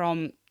easier,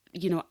 from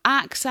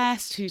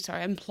access to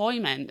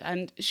employment.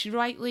 And she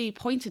rightly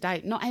pointed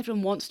out, not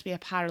everyone wants to be a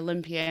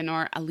Paralympian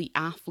or elite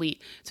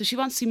athlete. So she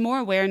wants to see more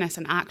awareness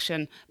and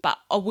action, but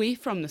away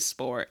from the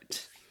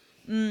sport.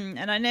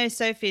 And I know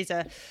Sophie's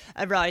a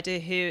rider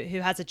who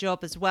has a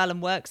job as well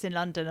and works in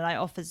London, and I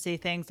often see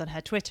things on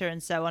her Twitter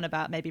and so on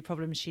about maybe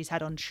problems she's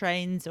had on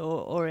trains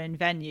or in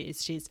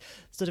venues. She's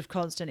sort of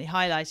constantly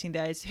highlighting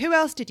those. Who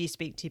else did you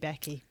speak to,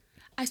 Becky?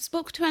 I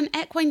spoke to an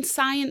equine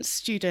science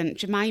student,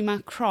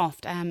 Jemima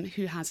Croft,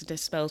 who has a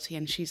disability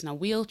and she's in a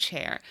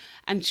wheelchair.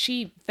 And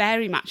she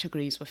very much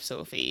agrees with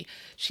Sophie.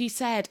 She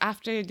said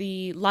after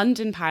the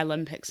London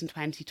Paralympics in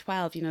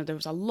 2012, there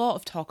was a lot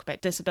of talk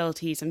about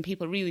disabilities and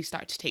people really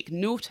started to take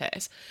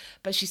notice.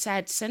 But she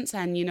said since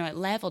then, it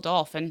leveled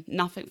off, and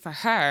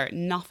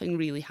nothing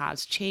really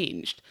has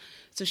changed.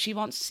 So she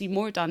wants to see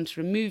more done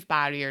to remove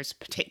barriers,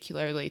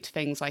 particularly to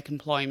things like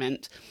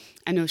employment.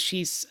 I know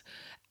she's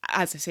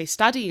as I say,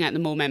 studying at the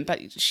moment,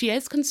 but she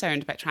is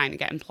concerned about trying to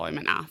get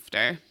employment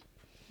after.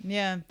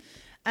 Yeah.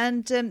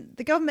 And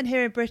the government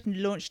here in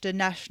Britain launched a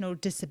national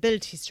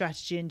disability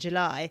strategy in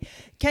July.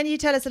 Can you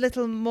tell us a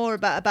little more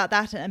about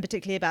that and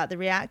particularly about the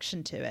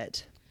reaction to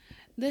it?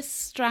 This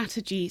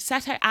strategy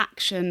set out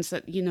actions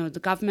that, the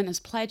government has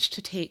pledged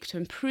to take to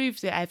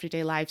improve the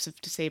everyday lives of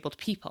disabled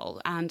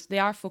people. And they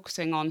are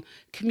focusing on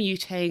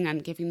commuting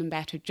and giving them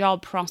better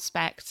job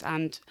prospects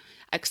and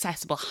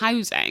accessible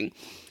housing.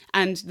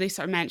 And they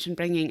sort of mentioned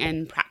bringing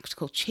in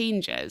practical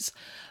changes.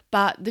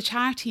 But the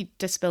charity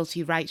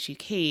Disability Rights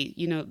UK,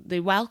 they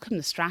welcome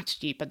the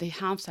strategy, but they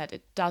have said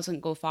it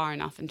doesn't go far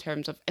enough in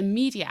terms of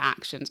immediate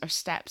actions or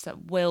steps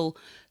that will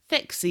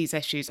fix these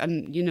issues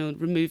and,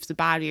 remove the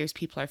barriers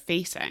people are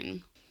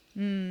facing.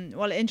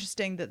 Well,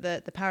 interesting that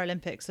the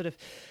Paralympics sort of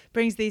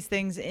brings these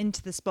things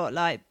into the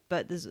spotlight,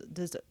 but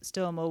there's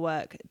still more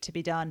work to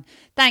be done.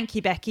 Thank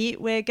you, Becky.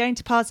 We're going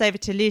to pass over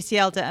to Lucy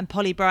Elder and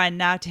Polly Bryan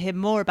now to hear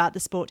more about the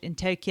sport in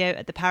Tokyo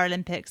at the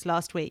Paralympics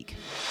last week.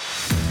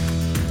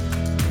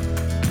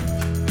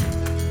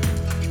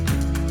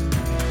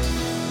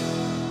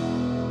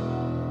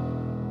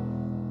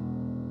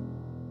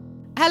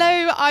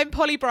 Hello, I'm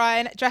Polly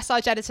Bryan,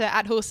 dressage editor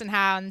at Horse and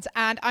Hound,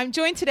 and I'm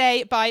joined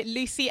today by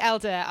Lucy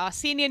Elder, our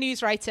senior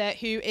news writer,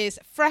 who is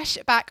fresh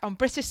back on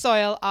British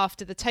soil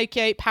after the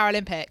Tokyo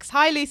Paralympics.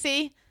 Hi,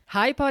 Lucy.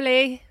 Hi,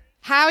 Polly.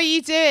 How are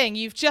you doing?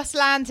 You've just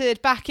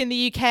landed back in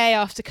the UK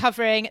after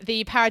covering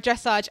the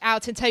para-dressage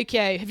out in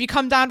Tokyo. Have you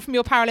come down from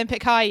your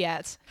Paralympic high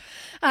yet?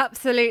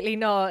 Absolutely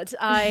not.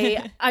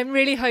 I'm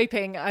really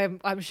hoping,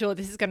 I'm sure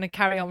this is going to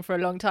carry on for a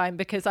long time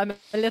because I'm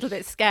a little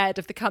bit scared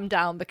of the come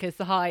down because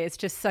the high is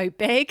just so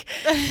big,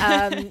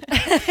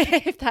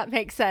 if that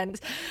makes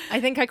sense. I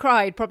think I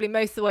cried probably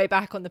most of the way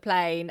back on the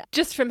plane,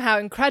 just from how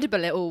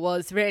incredible it all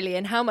was, really,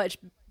 and how much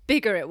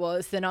bigger it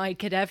was than I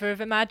could ever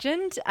have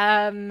imagined.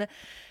 And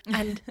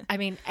I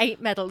mean,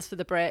 8 medals for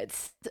the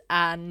Brits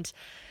and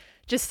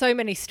just so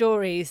many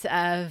stories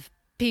of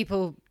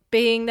people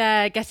being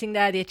there, getting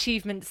there, the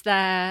achievements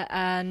there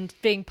and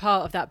being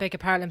part of that bigger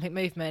Paralympic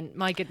movement.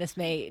 My goodness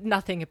me,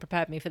 nothing had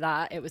prepared me for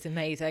that. It was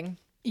amazing.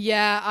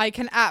 Yeah, I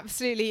can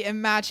absolutely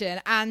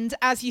imagine. And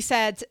as you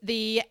said,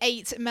 the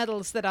 8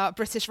 medals that our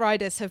British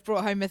riders have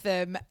brought home with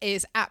them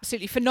is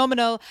absolutely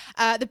phenomenal.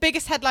 The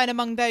biggest headline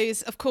among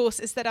those, of course,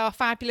 is that our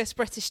fabulous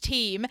British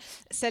team,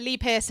 so Lee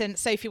Pearson,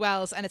 Sophie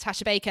Wells and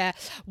Natasha Baker,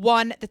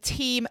 won the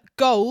team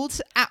gold.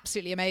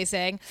 Absolutely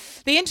amazing.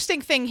 The interesting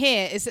thing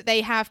here is that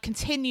they have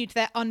continued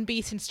their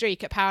unbeaten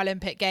streak at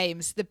Paralympic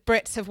Games. The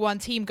Brits have won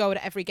team gold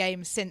at every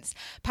game since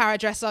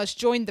para-dressage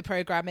joined the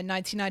programme in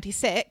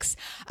 1996.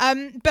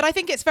 But I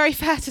think it's very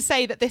fair to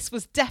say that this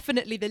was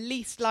definitely the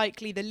least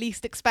likely, the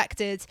least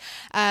expected.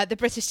 The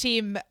British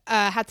team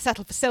had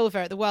settled for silver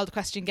at the World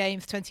Equestrian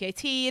Games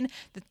 2018,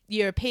 the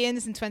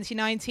Europeans in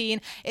 2019.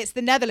 It's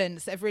the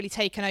Netherlands that have really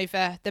taken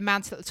over the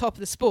mantle at the top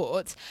of the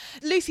sport.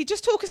 Lucy,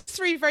 just talk us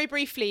through very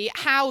briefly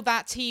how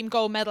that team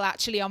gold medal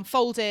actually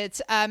unfolded.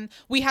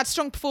 We had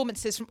strong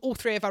performances from all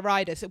 3 of our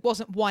riders. It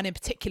wasn't one in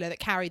particular that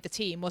carried the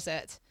team, was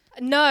it?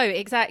 No,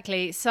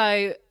 exactly.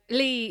 So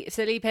Lee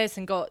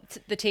Pearson got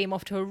the team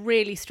off to a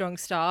really strong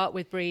start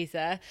with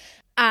Breezer.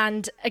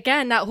 And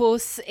again, that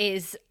horse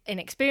is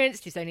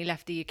inexperienced. He's only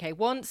left the UK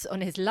once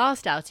on his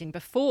last outing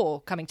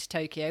before coming to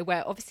Tokyo,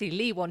 where obviously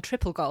Lee won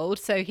triple gold.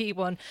 So he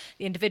won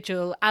the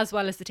individual as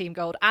well as the team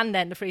gold and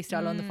then the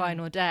freestyle on the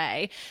final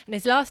day. And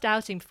his last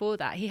outing before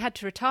that, he had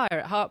to retire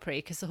at Hartpury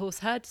because the horse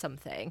heard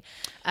something.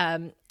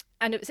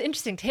 And it was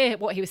interesting to hear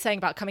what he was saying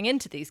about coming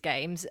into these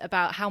games,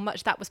 about how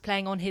much that was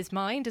playing on his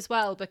mind as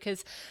well,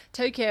 because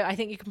Tokyo, I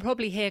think you can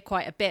probably hear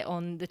quite a bit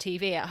on the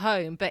TV at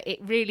home, but it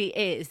really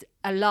is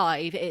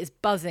alive. It is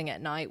buzzing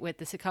at night with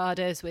the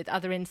cicadas, with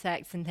other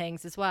insects and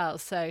things as well.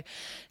 So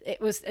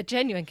it was a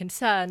genuine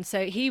concern.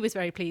 So he was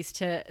very pleased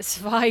to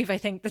survive, I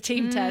think, the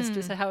team test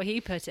is how he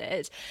put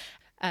it.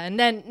 And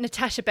then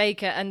Natasha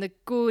Baker and the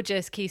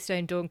gorgeous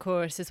Keystone Dawn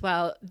Chorus as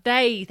well.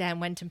 They then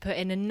went and put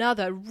in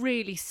another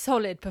really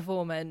solid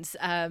performance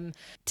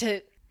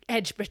to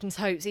edge Britain's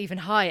hopes even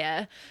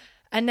higher.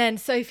 And then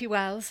Sophie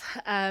Wells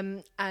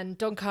and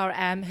Donkara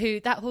M, who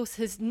that horse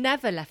has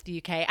never left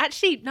the UK.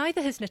 Actually,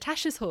 neither has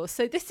Natasha's horse.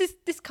 So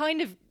this kind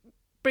of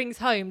brings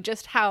home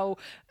just how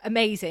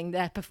amazing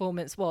their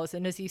performance was,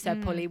 and as you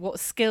said, Polly,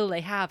 what skill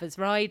they have as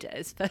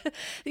riders. For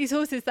these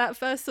horses, that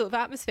first sort of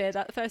atmosphere,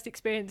 that first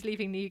experience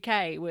leaving the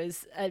UK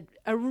was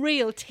a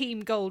real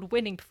team gold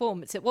winning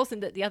performance. It wasn't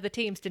that the other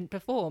teams didn't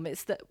perform,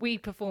 it's that we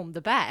performed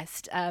the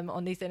best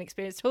on these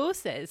inexperienced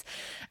horses.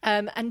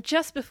 And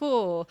just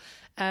before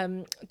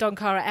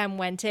Donkara M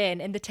went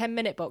in the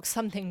 10-minute box,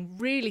 something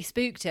really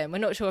spooked him. We're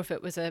not sure if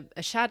it was a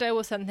shadow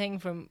or something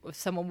from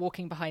someone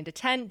walking behind a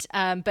tent,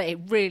 but it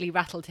really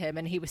rattled him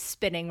and he was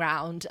spinning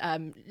round.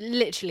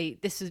 Literally,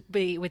 this would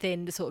be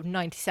within the sort of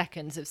 90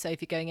 seconds of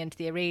Sophie going into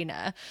the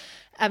arena.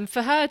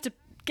 For her to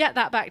get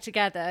that back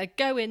together,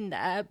 go in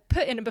there,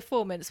 put in a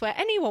performance where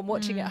anyone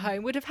watching at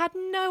home would have had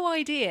no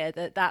idea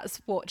that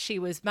that's what she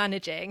was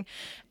managing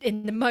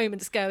in the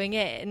moments going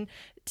in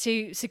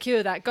to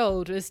secure that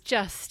gold was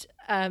just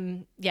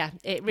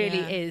it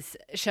really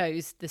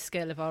shows the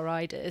skill of our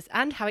riders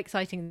and how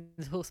exciting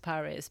the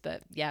horsepower is.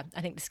 But yeah,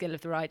 I think the skill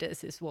of the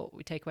riders is what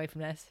we take away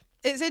from this.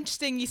 It's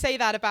interesting you say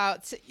that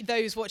about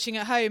those watching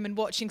at home and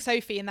watching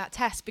Sophie in that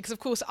test, because of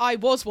course I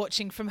was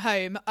watching from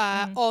home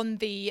on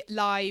the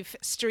live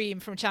stream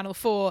from Channel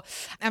 4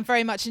 and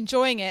very much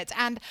enjoying it.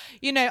 And,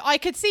 you know, I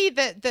could see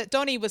that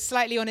Donny was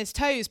slightly on his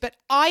toes, but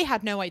I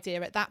had no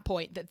idea at that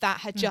point that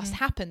had just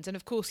happened. And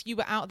of course you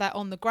were out there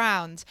on the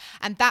ground,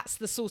 and that's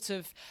the sort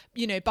of,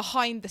 you know,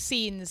 behind the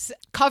scenes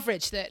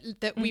coverage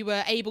that we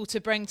were able to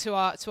bring to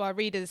our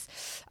readers,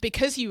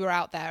 because you were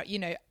out there, you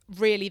know,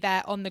 really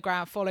there on the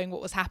ground following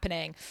what was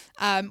happening,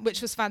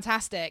 which was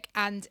fantastic.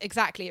 And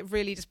exactly, it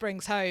really just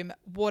brings home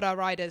what our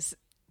riders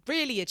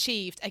really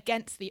achieved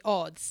against the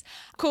odds.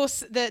 Of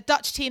course, the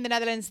Dutch team, the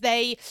Netherlands,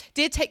 they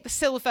did take the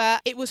silver.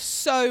 It was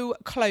so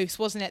close,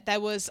 wasn't it?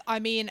 It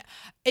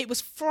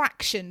was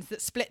fractions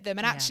that split them.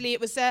 And actually,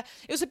 it was a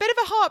bit of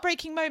a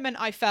heartbreaking moment,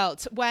 I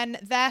felt, when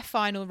their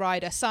final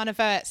rider, Sanne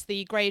Weerts,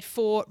 the grade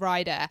 4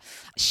 rider,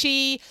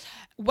 she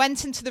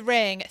went into the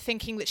ring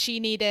thinking that she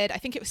needed, I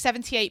think it was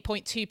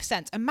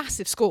 78.2%, a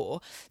massive score,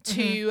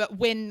 to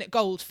win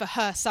gold for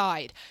her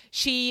side.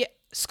 She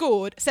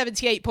scored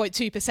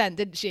 78.2%,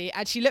 didn't she?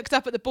 And she looked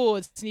up at the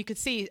boards and you could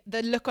see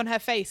the look on her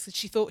face that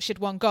she thought she'd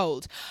won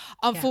gold.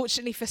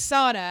 Unfortunately for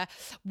Sanne,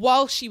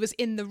 while she was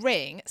in the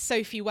ring,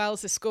 Sophie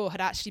Wells' score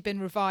had actually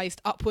been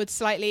revised upwards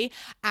slightly,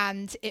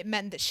 and it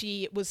meant that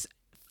she was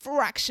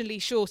fractionally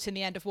short in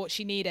the end of what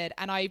she needed.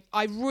 And I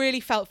really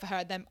felt for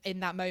her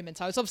in that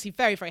moment. I was obviously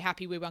very, very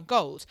happy we won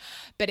gold,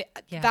 but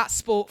that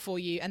sport for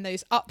you and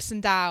those ups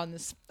and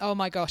downs, oh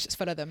my gosh, it's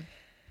full of them.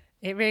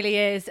 It really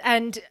is.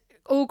 And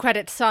all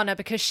credit to Sanne,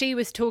 because she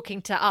was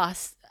talking to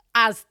us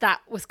as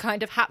that was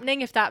kind of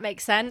happening, if that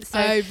makes sense.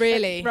 So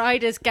really?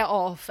 Riders get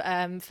off,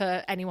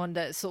 for anyone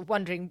that's sort of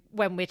wondering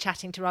when we're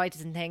chatting to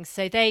riders and things.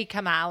 So they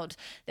come out,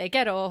 they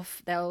get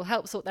off, they'll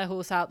help sort their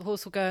horse out. The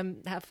horse will go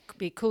and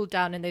be cooled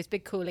down in those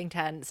big cooling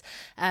tents.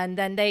 And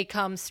then they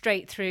come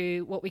straight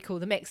through what we call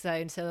the mix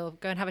zone. So they'll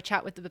go and have a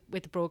chat with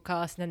the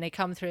broadcast, and then they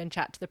come through and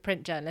chat to the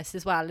print journalists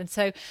as well. And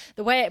so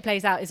the way it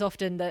plays out is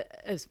often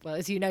that, as well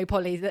as you know,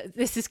 Polly, that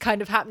this is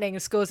kind of happening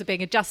and scores are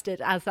being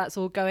adjusted as that's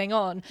all going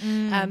on.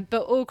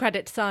 But all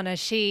credit to Sanne.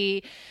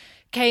 She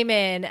came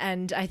in,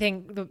 and I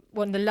think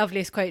one of the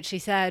loveliest quotes she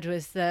said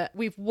was that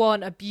we've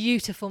won a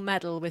beautiful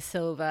medal with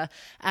silver,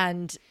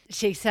 and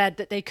she said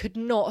that they could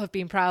not have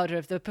been prouder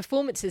of the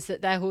performances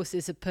that their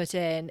horses have put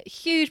in.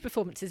 Huge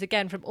performances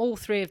again from all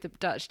three of the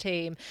Dutch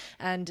team,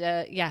 and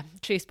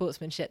true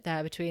sportsmanship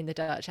there between the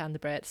Dutch and the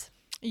Brits.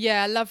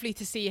 Yeah, lovely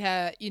to see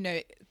her, you know,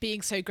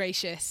 being so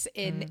gracious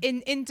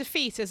in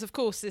defeat, as of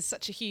course is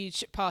such a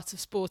huge part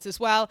of sport as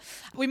well.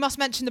 We must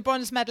mention the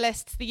bronze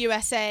medalists, the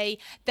USA.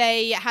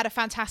 They had a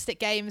fantastic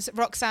games.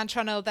 Roxanne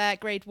Trunnell, their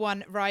grade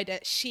 1 rider,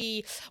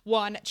 she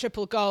won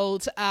triple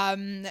gold.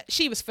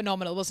 She was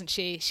phenomenal, wasn't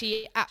she?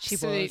 She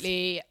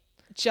absolutely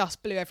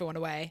just blew everyone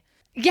away.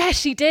 Yeah,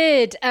 she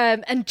did.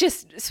 And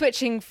just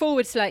switching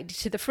forward slightly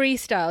to the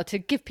freestyle to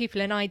give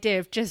people an idea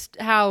of just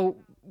how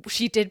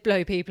she did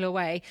blow people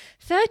away.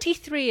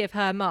 33 of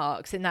her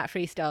marks in that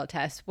freestyle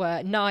test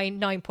were 9,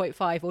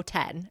 9.5 or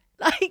 10.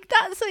 Like,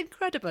 that's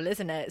incredible,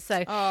 isn't it? So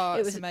it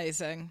was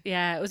amazing.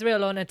 Yeah, it was a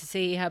real honour to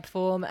see her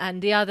perform,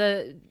 and the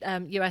other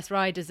US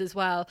riders as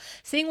well,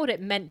 seeing what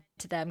it meant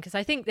to them, because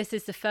I think this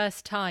is the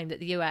first time that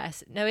the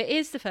US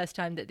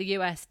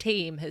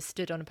team has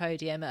stood on a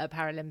podium at a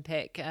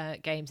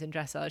Paralympic Games in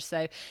dressage.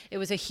 So it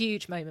was a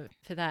huge moment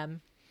for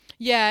them.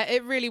 Yeah,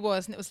 it really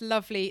was, and it was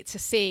lovely to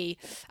see.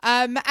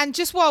 And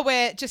just while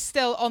we're just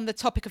still on the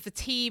topic of the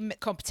team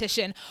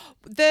competition,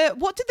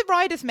 what did the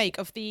riders make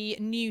of the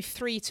new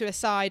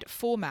 3-2-a-side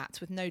format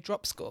with no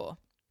drop score?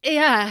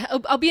 Yeah,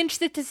 I'll be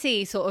interested to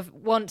see sort of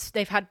once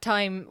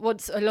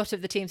a lot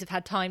of the teams have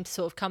had time to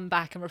sort of come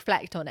back and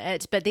reflect on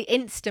it. But the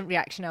instant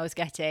reaction I was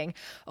getting,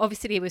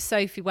 obviously, was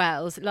Sophie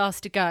Wells,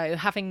 last to go,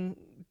 having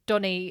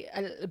Donny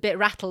a bit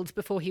rattled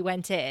before he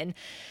went in.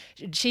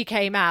 She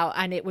came out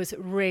and it was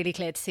really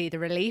clear to see the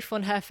relief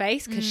on her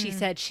face, because she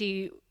said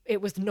it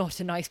was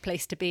not a nice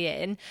place to be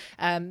in,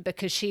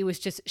 because she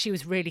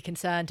was really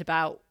concerned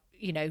about,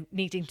 you know,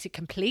 needing to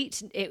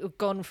complete. It had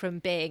gone from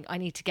being, I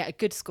need to get a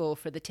good score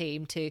for the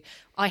team, to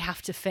I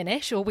have to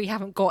finish or we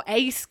haven't got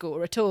a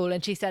score at all.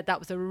 And she said that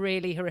was a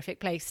really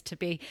horrific place to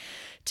be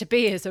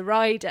as a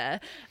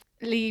rider.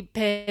 Lee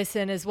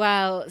Pearson as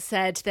well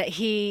said that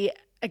he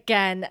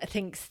again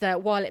thinks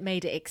that while it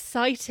made it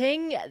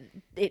exciting,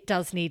 it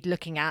does need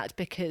looking at,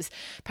 because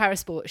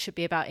parasport should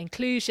be about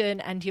inclusion,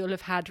 and you'll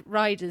have had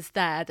riders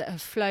there that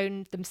have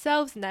flown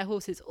themselves and their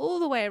horses all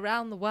the way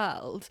around the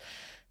world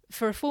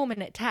for a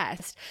 4-minute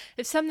test.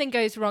 If something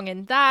goes wrong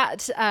in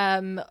that,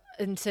 and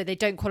so they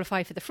don't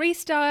qualify for the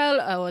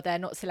freestyle, or they're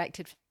not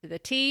selected for the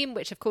team,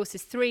 which of course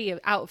is 3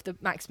 out of the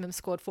maximum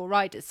squad 4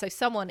 riders, so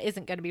someone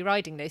isn't going to be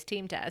riding those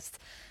team tests.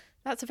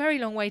 That's a very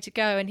long way to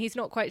go, and he's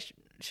not quite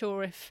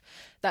sure if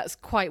that's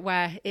quite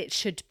where it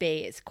should be.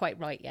 It's quite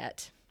right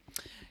yet.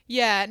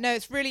 Yeah, no,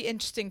 it's really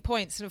interesting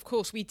points. And of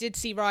course, we did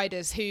see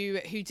riders who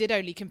did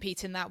only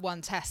compete in that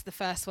one test, the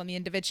first one, the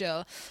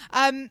individual.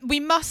 We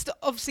must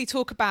obviously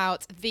talk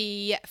about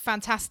the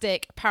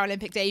fantastic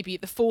Paralympic debut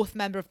the fourth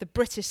member of the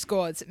British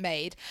squad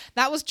made.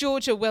 That was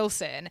Georgia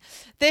Wilson.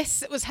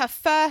 This was her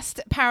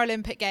first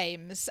Paralympic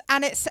Games.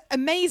 And it's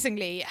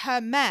amazingly, her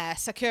mare,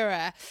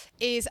 Sakura,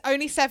 is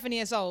only 7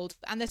 years old.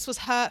 And this was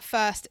her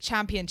first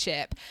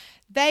championship.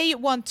 They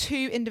won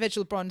 2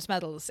 individual bronze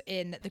medals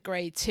in the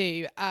grade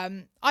 2.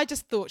 I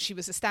just thought she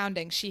was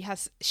astounding.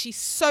 She's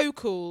so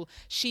cool.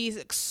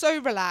 She's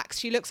so relaxed.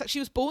 She looks like she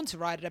was born to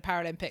ride at a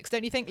Paralympics.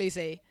 Don't you think,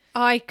 Lucy?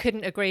 I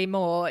couldn't agree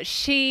more.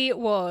 She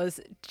was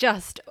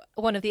just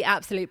one of the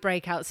absolute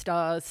breakout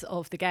stars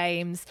of the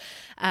Games,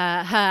 her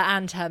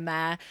and her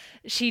mare.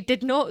 She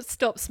did not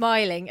stop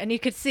smiling, and you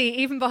could see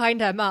even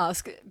behind her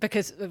mask,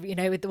 because, you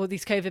know, with all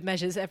these COVID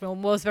measures,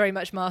 everyone was very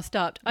much masked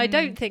up. I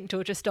don't think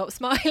Georgia stopped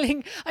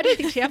smiling. I don't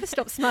think she ever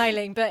stopped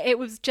smiling, but it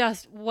was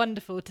just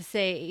wonderful to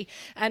see.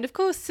 And of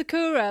course,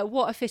 Sakura,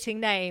 what a fitting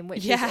name,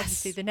 which is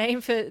obviously the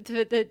name for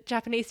the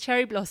Japanese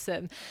cherry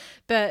blossom.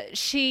 But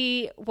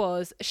she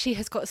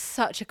has got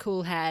such a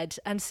cool head,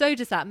 and so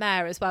does that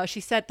mare as well.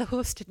 She said the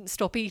horse didn't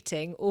stop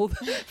eating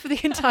for the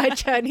entire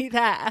journey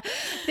there.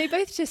 They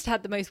both just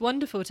had the most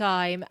wonderful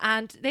time,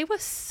 and they were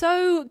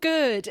so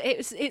good.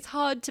 It's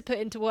hard to put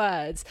into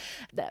words.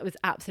 That was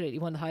absolutely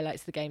one of the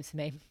highlights of the Games for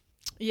me.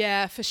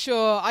 Yeah, for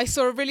sure. I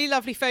saw a really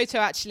lovely photo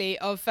actually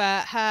of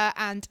her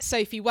and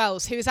Sophie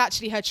Wells, who is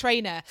actually her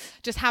trainer,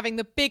 just having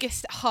the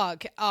biggest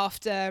hug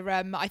after,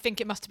 I think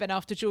it must have been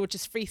after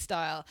Georgia's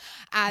freestyle.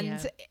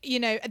 And,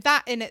 you know,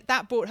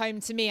 that brought home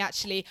to me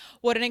actually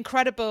what an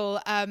incredible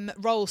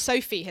role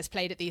Sophie has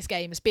played at these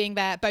Games, being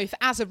there both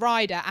as a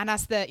rider and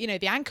as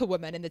the anchor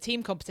woman in the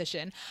team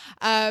competition.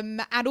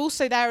 And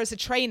also there as a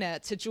trainer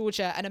to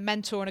Georgia and a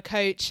mentor and a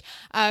coach.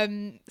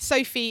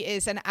 Sophie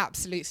is an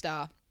absolute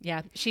star.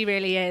 Yeah, she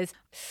really is.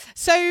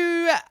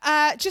 So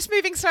just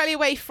moving slightly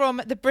away from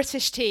the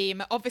British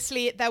team,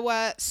 obviously there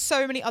were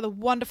so many other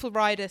wonderful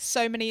riders,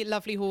 so many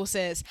lovely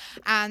horses,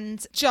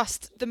 and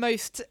just the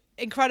most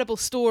incredible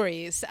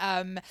stories,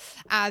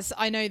 as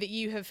I know that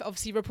you have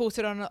obviously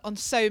reported on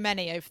so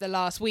many over the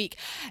last week.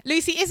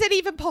 Lucy, is it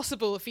even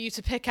possible for you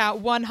to pick out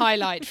one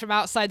highlight from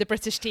outside the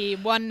British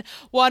team, one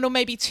or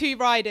maybe 2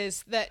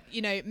 riders that,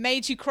 you know,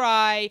 made you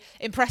cry,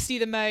 impressed you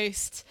the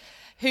most?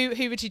 Who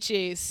would you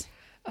choose?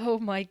 Oh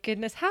my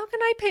goodness, how can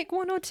I pick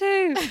 1 or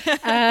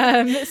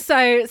 2?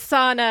 So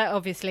Sana,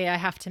 obviously, I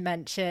have to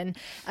mention.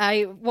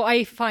 What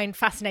I find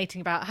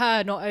fascinating about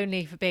her, not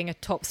only for being a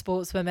top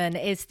sportswoman,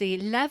 is the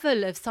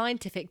level of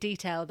scientific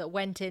detail that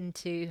went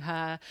into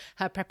her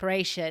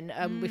preparation.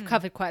 We've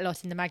covered quite a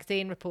lot in the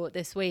magazine report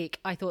this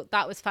week. I thought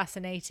that was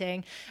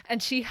fascinating.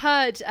 And she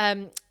heard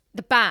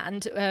the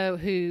band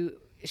who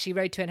she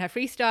rode to in her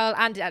freestyle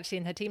and actually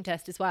in her team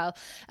test as well.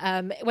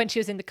 When she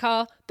was in the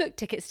car, booked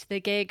tickets to the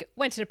gig,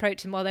 went and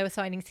approached them while they were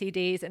signing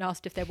CDs and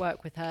asked if they'd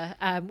work with her,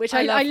 which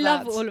I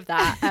love all of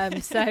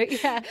that. So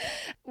yeah,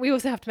 we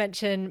also have to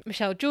mention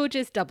Michelle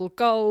George's double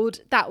gold.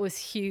 That was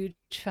huge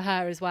for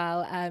her as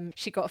well.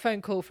 She got a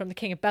phone call from the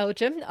King of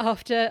Belgium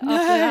after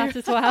that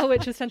as well,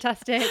 which was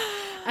fantastic.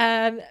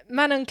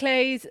 Manon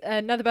Clays,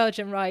 another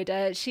Belgian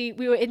rider,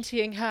 we were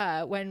interviewing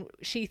her when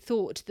she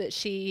thought that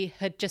she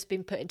had just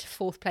been put into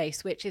 4th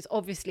place, which is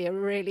obviously a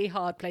really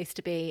hard place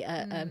to be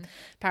at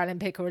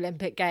Paralympic or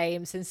Olympic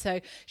Games. And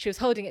so she was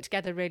holding it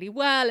together really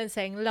well and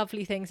saying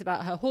lovely things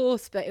about her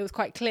horse, but it was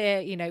quite clear,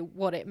 you know,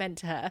 what it meant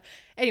to her.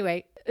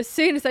 Anyway, as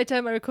soon as I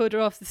turned my recorder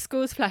off, the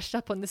scores flashed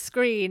up on the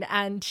screen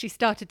and she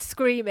started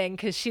screaming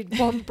because she'd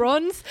won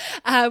bronze,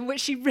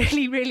 which she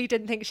really, really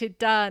didn't think she'd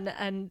done.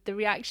 And the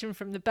reaction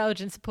from the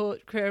Belgian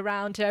support crew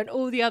around her and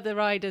all the other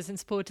riders and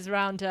supporters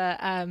around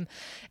her,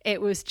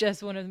 it was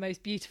just one of the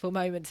most beautiful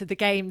moments of the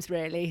Games,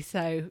 really.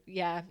 So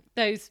yeah,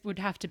 those would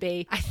have to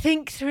be, I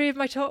think, 3 of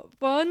my top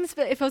ones.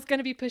 But if I was going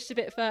to be pushed a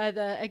bit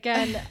further,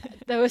 again,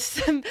 there was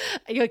some,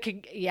 you're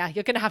going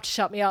to have to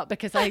shut me up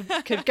because I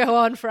could go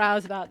on for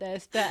hours about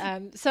this.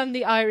 But some of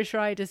the Irish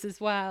riders as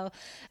well.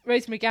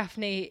 Rosemary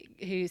Gaffney,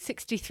 who's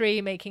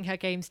 63, making her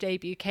Games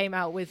debut, came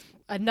out with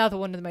another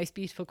one of the most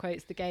beautiful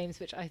quotes of the Games,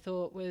 which I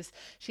thought was,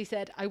 she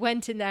said, "I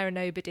went in there a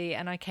nobody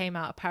and I came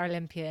out a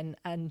Paralympian."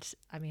 And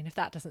I mean, if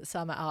that doesn't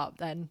sum it up,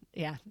 then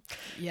yeah.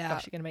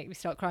 Gosh, you're going to make me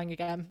start crying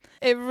again.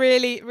 It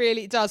really,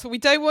 really does. But we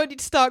don't want you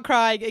to start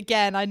crying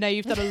again. I know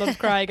you've done a lot of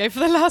crying over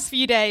the last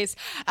few days.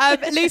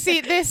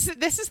 Lucy, this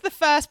is the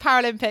first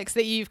Paralympics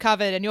that you've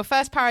covered and your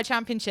first Para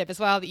Championship as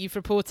well that you've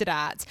reported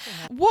at.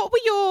 Yeah. What were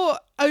your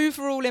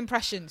overall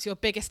impressions, your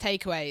biggest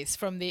takeaways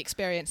from the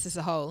experience as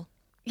a whole?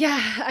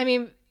 Yeah, I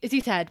mean, as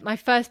you said, my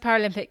first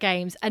Paralympic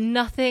Games, and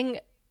nothing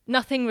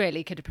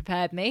really could have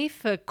prepared me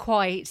for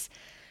quite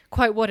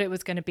what it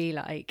was going to be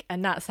like.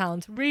 And that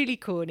sounds really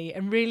corny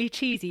and really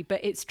cheesy, but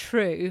it's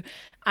true.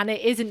 And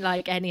it isn't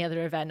like any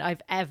other event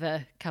I've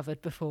ever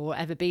covered before,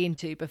 ever been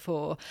to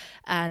before.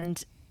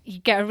 And you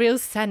get a real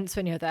sense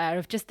when you're there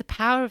of just the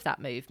power of that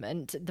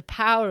movement, the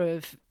power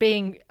of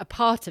being a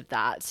part of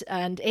that.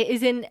 And it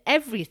is in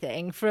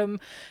everything from,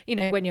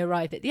 when you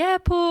arrive at the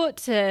airport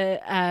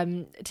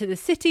to the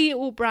city,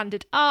 all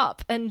branded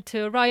up, and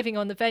to arriving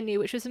on the venue,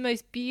 which was the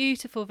most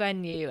beautiful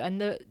venue. And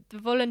the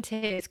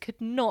volunteers could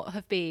not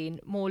have been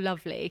more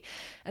lovely.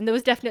 And there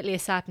was definitely a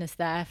sadness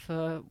there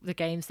for the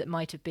games that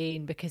might have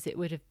been, because it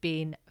would have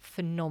been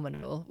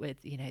phenomenal with,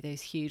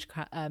 those huge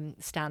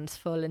stands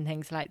full and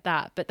things like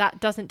that. But that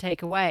doesn't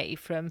take away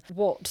from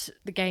what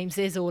the games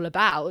is all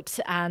about,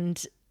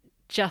 and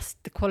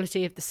just the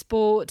quality of the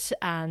sport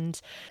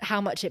and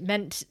how much it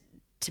meant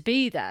to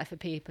be there for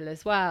people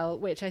as well,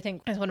 which I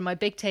think is one of my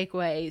big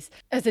takeaways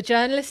as a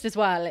journalist as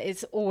well.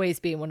 It's always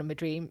been one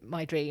of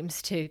my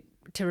dreams to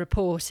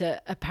report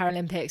at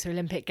Paralympics or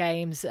Olympic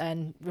Games,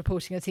 and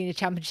reporting on senior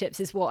championships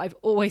is what I've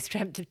always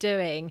dreamt of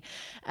doing.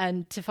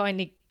 And to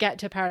finally get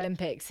to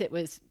Paralympics, it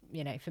was,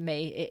 for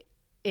me,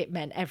 it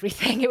meant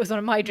everything. It was one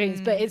of my dreams,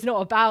 but it's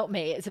not about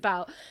me. It's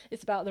about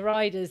the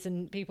riders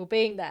and people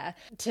being there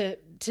to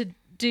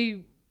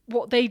do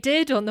what they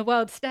did on the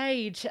world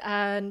stage.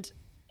 And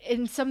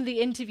in some of the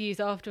interviews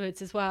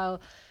afterwards as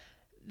well,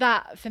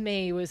 that for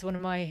me was one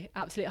of my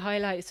absolute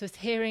highlights, was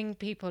hearing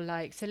people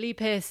like Lee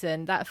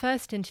Pearson, that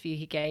first interview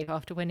he gave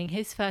after winning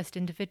his first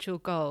individual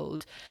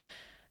gold,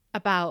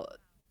 about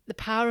the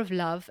power of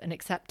love and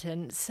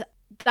acceptance.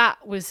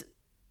 That was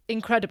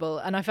incredible,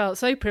 and I felt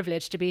so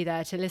privileged to be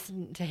there to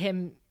listen to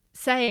him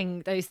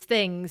saying those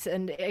things.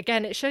 And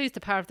again, it shows the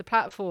power of the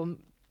platform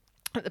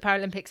that the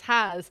Paralympics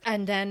has.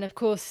 And then of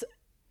course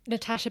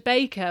Natasha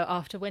Baker,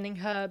 after winning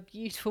her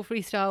beautiful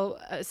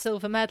freestyle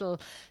silver medal,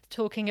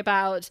 talking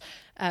about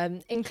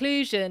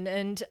inclusion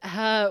and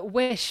her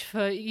wish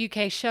for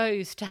UK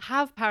shows to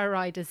have para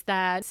riders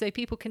there so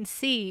people can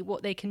see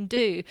what they can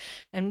do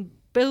and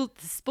build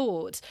the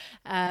sport,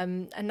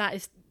 and that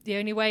is the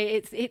only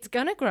way it's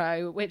gonna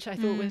grow, which I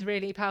thought was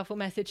really powerful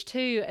message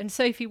too. And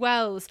Sophie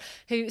Wells,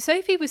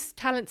 Sophie was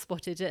talent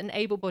spotted at an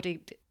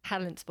able-bodied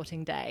talent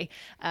spotting day.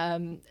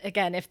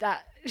 Again, if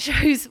that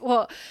shows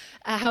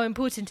how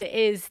important it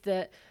is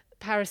that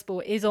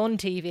parasport is on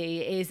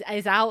TV,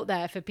 is out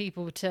there for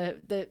people to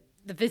the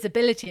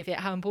visibility of it,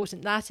 how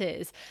important that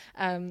is.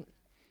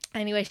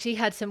 Anyway, she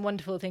had some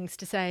wonderful things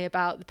to say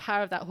about the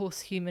power of that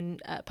horse-human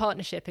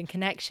partnership and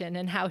connection,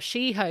 and how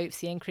she hopes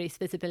the increased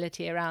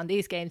visibility around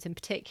these games in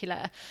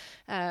particular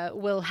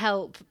will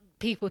help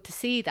people to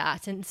see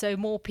that, and so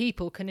more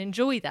people can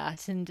enjoy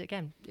that. And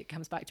again, it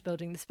comes back to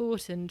building the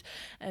sport and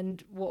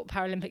what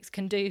Paralympics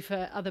can do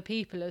for other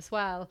people as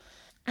well.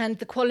 And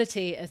the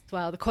quality as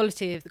well, the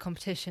quality of the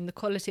competition, the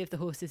quality of the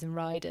horses and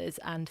riders,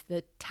 and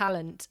the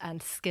talent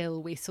and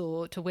skill we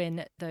saw to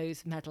win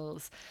those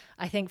medals.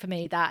 I think for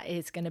me, that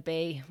is going to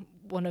be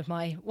one of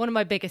my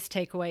biggest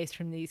takeaways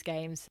from these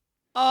games.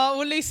 Oh,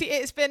 well, Lucy,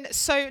 it's been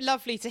so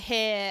lovely to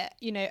hear,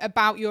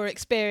 about your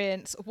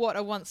experience, what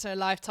a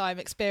once-in-a-lifetime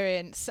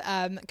experience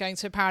going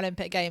to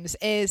Paralympic Games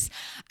is.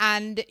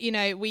 And,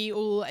 we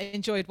all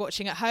enjoyed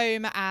watching at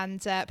home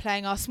and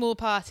playing our small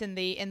part in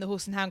the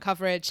Horse and Hound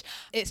coverage.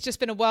 It's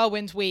just been a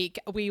whirlwind week.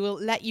 We will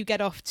let you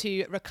get off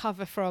to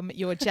recover from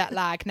your jet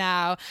lag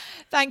now.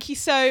 Thank you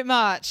so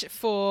much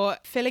for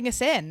filling us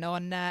in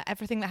on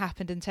everything that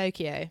happened in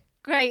Tokyo.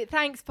 Great.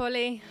 Thanks,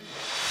 Polly.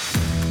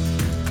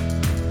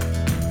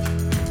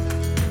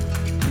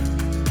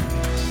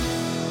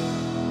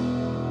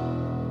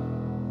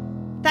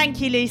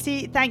 Thank you,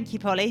 Lucy. Thank you,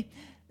 Polly.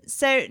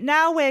 So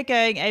now we're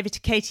going over to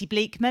Katie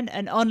Bleekman,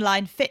 an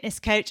online fitness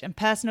coach and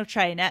personal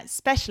trainer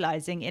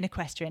specialising in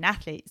equestrian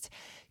athletes.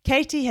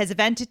 Katie has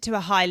evented to a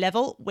high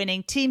level,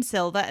 winning Team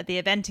Silver at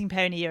the Eventing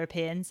Pony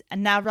Europeans,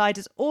 and now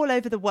riders all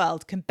over the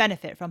world can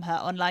benefit from her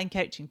online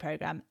coaching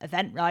programme,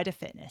 Event Rider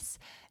Fitness.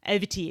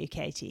 Over to you,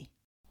 Katie.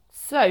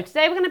 So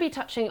today we're going to be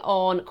touching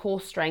on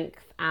core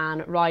strength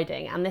and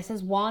riding, and this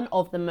is one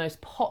of the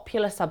most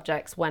popular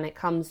subjects when it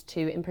comes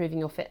to improving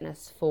your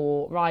fitness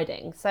for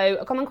riding. So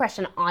a common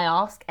question I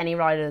ask any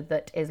rider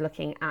that is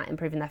looking at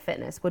improving their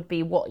fitness would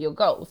be, what are your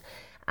goals?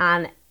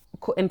 And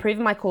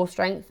improving my core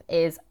strength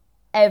is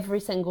every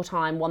single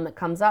time one that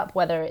comes up,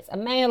 whether it's a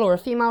male or a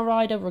female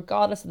rider,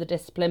 regardless of the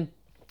discipline.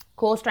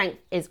 Core strength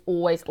is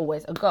always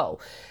a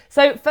goal.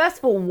 So first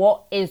of all,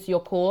 what is your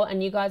core?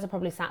 And you guys are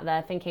probably sat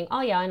there thinking,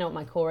 oh yeah, I know what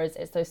my core is.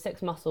 It's those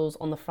 6 muscles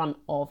on the front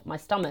of my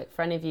stomach.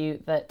 For any of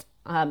you that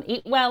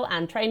eat well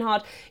and train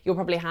hard, you'll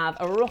probably have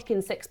a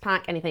rocking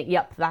 6-pack and you think,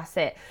 yep, that's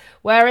it.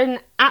 Where in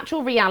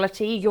actual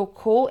reality, your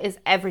core is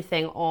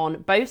everything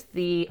on both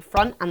the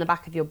front and the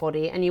back of your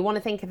body. And you want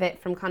to think of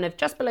it from kind of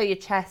just below your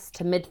chest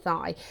to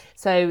mid-thigh.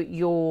 So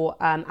your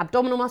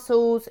abdominal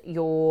muscles,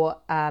 your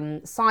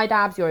side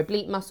abs, your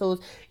oblique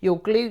muscles,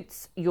 your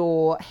glutes,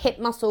 your hip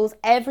muscles,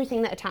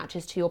 everything that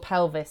attaches to your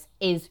pelvis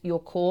is your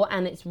core.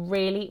 And it's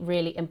really,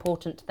 really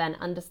important to then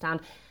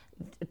understand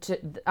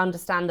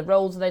the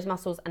roles of those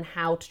muscles and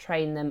how to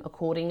train them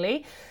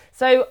accordingly.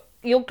 So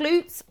your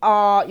glutes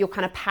are your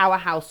kind of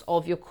powerhouse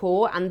of your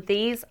core, and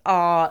these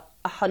are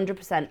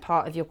 100%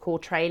 part of your core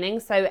training.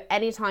 So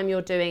anytime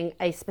you're doing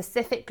a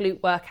specific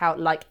glute workout,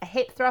 like a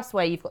hip thrust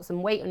where you've got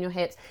some weight on your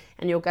hips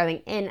and you're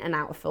going in and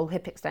out of full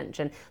hip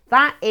extension,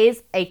 that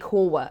is a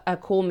core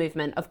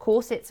movement. Of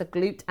course, it's a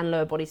glute and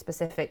lower body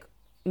specific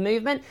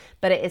movement,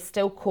 but it is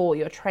still core.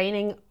 You're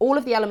training all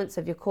of the elements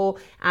of your core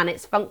and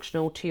it's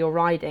functional to your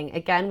riding.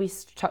 Again, we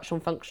touched on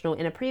functional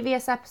in a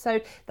previous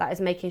episode. That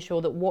is making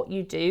sure that what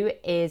you do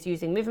is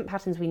using movement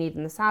patterns we need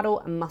in the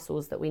saddle and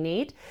muscles that we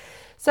need.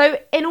 So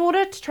in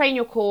order to train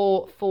your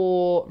core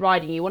for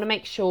riding, you want to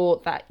make sure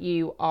that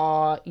you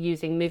are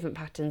using movement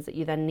patterns that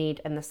you then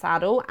need in the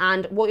saddle.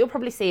 And what you'll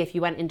probably see if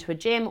you went into a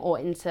gym or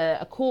into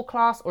a core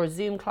class or a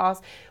Zoom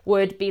class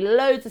would be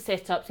loads of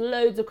sit-ups,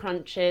 loads of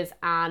crunches,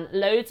 and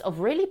loads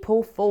of really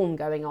poor form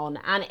going on.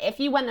 And if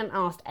you went and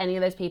asked any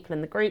of those people in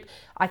the group,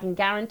 I can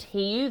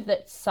guarantee you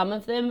that some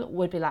of them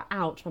would be like,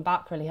 ouch, my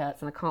back really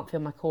hurts and I can't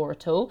feel my core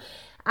at all.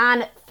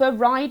 And for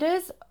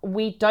riders,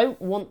 we don't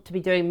want to be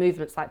doing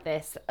movements like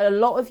this. A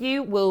lot of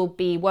you will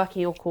be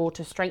working your core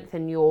to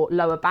strengthen your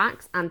lower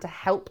backs and to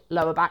help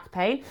lower back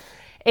pain.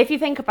 If you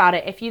think about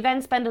it, if you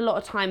then spend a lot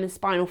of time in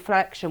spinal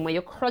flexion where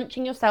you're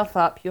crunching yourself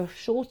up, you're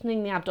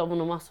shortening the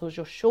abdominal muscles,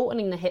 you're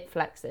shortening the hip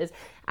flexors,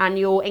 and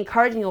you're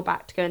encouraging your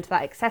back to go into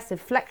that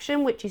excessive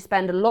flexion, which you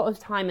spend a lot of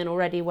time in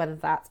already, whether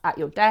that's at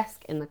your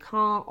desk, in the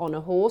car, on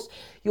a horse,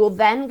 you're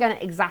then going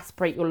to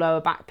exacerbate your lower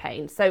back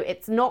pain. So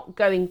it's not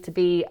going to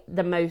be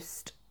the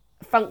most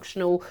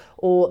functional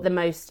or the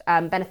most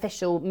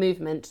beneficial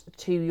movement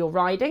to your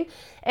riding.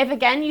 If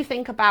again you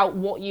think about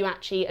what you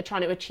actually are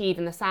trying to achieve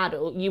in the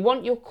saddle, you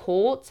want your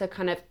core to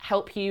kind of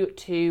help you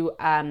to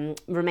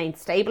remain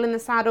stable in the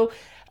saddle,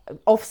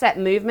 offset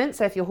movement.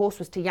 So if your horse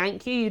was to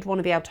yank you, you'd want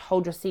to be able to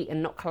hold your seat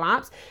and not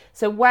collapse.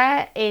 So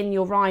where in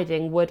your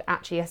riding would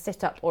actually a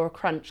sit-up or a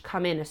crunch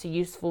come in as a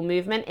useful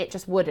movement? It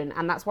just wouldn't.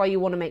 And that's why you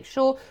want to make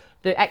sure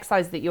the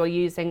exercise that you're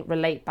using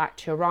relate back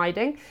to your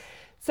riding.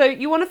 So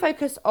you want to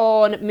focus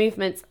on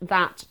movements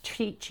that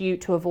teach you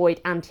to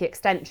avoid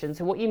anti-extension.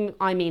 So what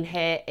I mean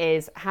here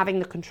is having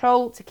the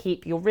control to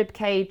keep your rib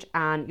cage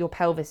and your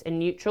pelvis in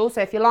neutral.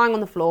 So if you're lying on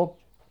the floor,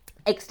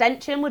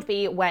 extension would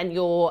be when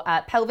your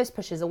pelvis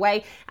pushes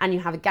away and you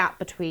have a gap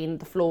between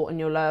the floor and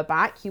your lower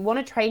back. You want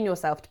to train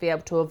yourself to be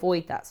able to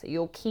avoid that. So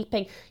you're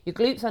keeping your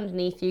glutes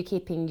underneath you,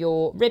 keeping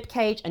your rib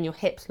cage and your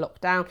hips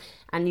locked down,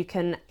 and you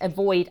can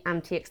avoid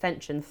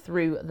anti-extension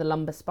through the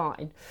lumbar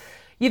spine.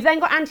 You've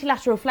then got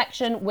antilateral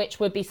flexion, which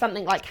would be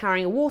something like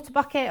carrying a water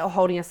bucket or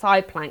holding a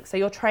side plank. So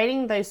you're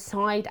training those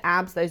side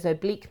abs, those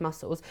oblique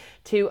muscles,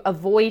 to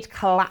avoid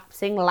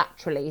collapsing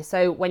laterally.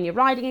 So when you're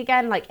riding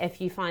again, like if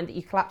you find that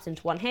you collapse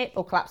into one hip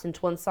or collapse into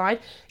one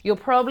side, you'll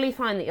probably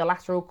find that your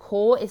lateral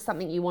core is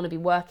something you want to be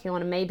working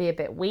on and maybe a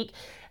bit weak,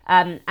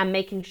 and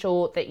making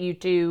sure that you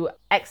do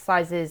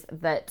exercises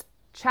that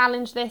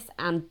challenge this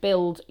and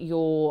build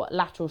your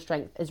lateral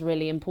strength is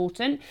really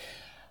important.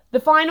 The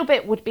final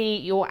bit would be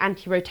your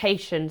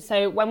anti-rotation.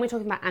 So when we're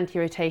talking about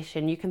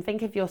anti-rotation, you can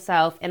think of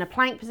yourself in a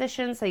plank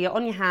position. So you're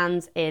on your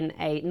hands in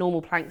a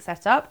normal plank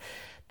setup.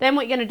 Then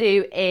what you're going to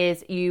do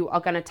is you are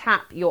going to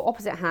tap your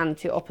opposite hand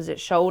to your opposite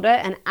shoulder.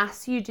 And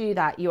as you do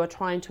that, you are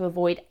trying to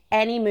avoid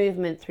any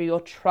movement through your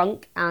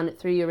trunk and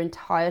through your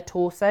entire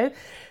torso.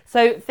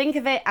 So think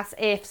of it as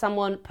if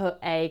someone put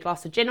a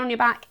glass of gin on your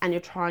back and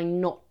you're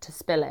trying not to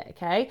spill it,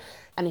 okay?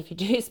 And if you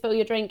do spill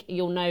your drink,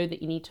 you'll know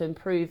that you need to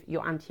improve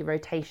your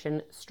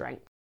anti-rotation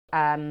strength.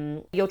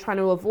 You're trying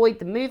to avoid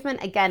the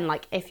movement. Again,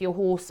 like if your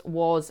horse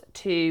was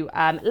to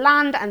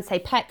land and say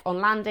peck on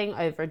landing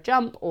over a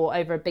jump or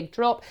over a big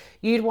drop,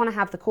 you'd want to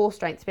have the core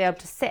strength to be able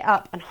to sit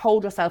up and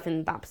hold yourself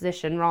in that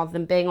position rather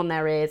than being on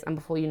their ears and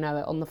before you know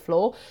it on the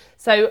floor.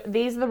 So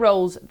these are the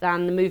roles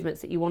and the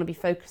movements that you want to be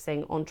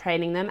focusing on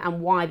training them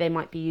and why they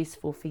might be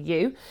useful for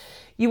you.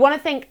 You want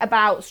to think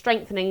about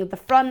strengthening the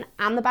front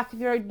and the back of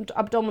your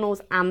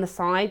abdominals and the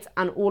sides,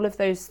 and all of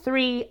those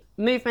three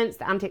movements,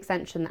 the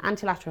anti-extension, the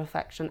antilateral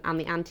flexion and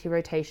the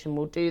anti-rotation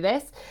will do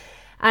this.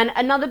 And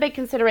another big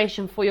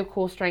consideration for your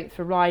core strength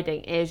for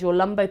riding is your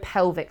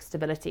lumbopelvic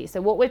stability.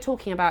 So what we're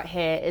talking about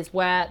here is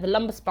where the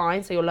lumbar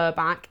spine, so your lower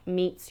back,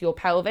 meets your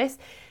pelvis.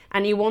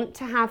 And you want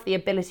to have the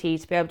ability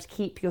to be able to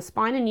keep your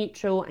spine in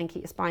neutral and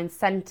keep your spine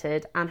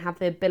centered and have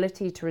the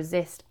ability to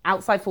resist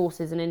outside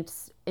forces and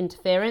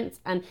interference.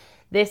 And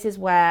this is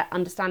where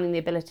understanding the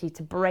ability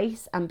to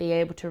brace and be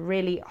able to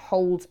really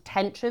hold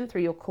tension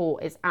through your core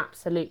is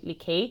absolutely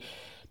key.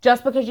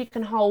 Just because you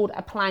can hold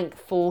a plank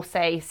for,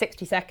 say,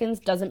 60 seconds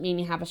doesn't mean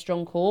you have a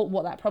strong core.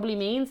 What that probably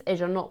means is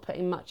you're not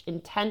putting much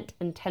intent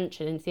and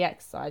tension into the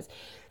exercise.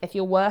 If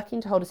you're working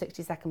to hold a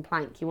 60-second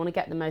plank, you want to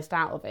get the most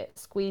out of it.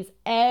 Squeeze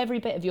every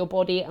bit of your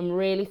body and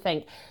really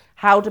think,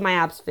 how do my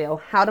abs feel?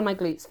 How do my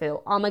glutes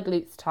feel? Are my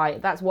glutes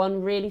tight? That's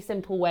one really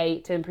simple way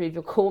to improve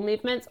your core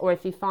movements. Or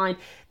if you find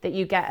that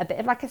you get a bit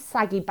of like a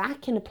saggy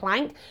back in a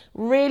plank,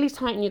 really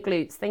tighten your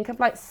glutes. Think of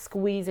like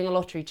squeezing a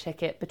lottery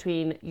ticket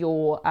between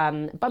your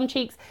bum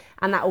cheeks,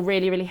 and that will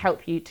really, really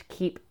help you to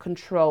keep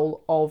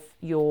control of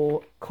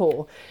your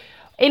core.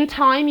 In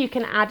time, you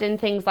can add in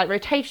things like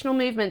rotational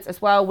movements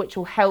as well, which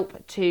will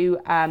help to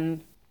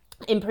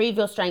improve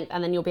your strength,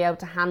 and then you'll be able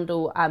to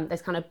handle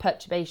those kind of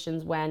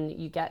perturbations when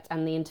you get,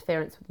 and the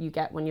interference you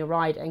get when you're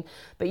riding.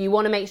 But you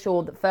want to make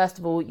sure that first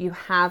of all you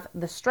have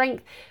the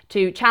strength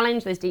to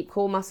challenge those deep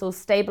core muscles,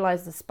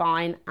 stabilize the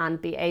spine,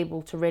 and be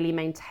able to really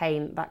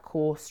maintain that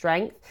core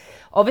strength.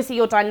 Obviously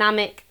your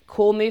dynamic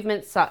core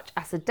movements such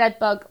as a dead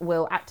bug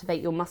will activate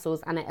your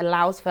muscles and it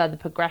allows further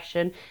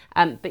progression,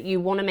 but you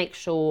want to make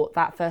sure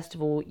that first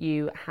of all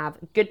you have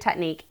good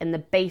technique in the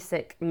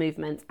basic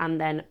movements and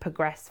then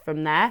progress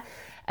from there.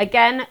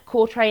 Again,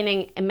 core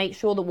training, and make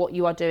sure that what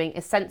you are doing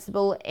is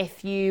sensible.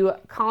 If you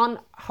can't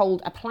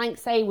hold a plank,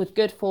 say, with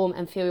good form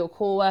and feel your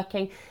core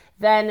working,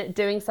 then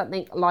doing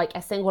something like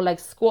a single leg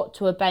squat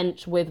to a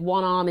bench with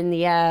one arm in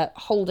the air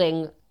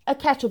holding a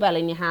kettlebell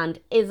in your hand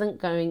isn't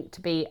going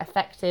to be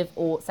effective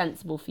or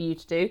sensible for you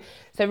to do.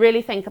 So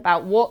really think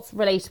about what's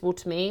relatable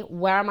to me,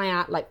 where am I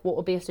at, like what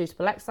would be a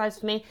suitable exercise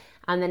for me,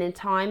 and then in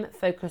time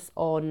focus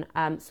on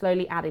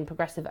slowly adding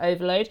progressive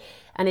overload.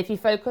 And if you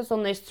focus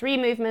on those 3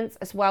 movements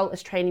as well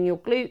as training your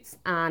glutes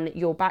and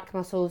your back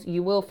muscles,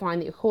 you will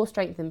find that your core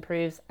strength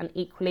improves, and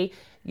equally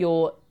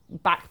your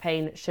back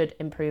pain should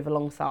improve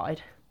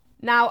alongside.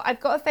 Now, I've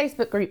got a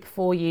Facebook group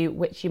for you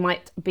which you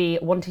might be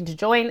wanting to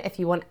join if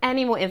you want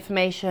any more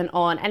information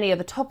on any of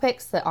the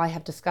topics that I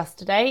have discussed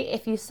today.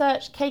 If you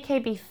search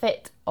KKB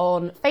Fit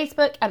on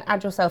Facebook and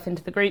add yourself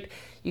into the group,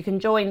 you can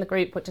join the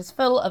group, which is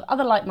full of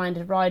other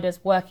like-minded riders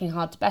working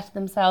hard to better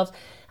themselves,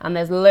 and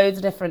there's loads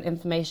of different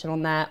information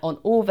on there on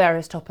all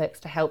various topics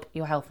to help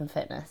your health and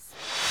fitness.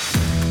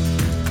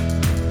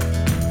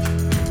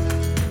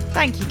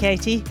 Thank you,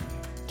 Katie.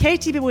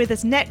 Katie will be with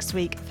us next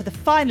week for the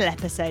final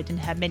episode in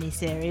her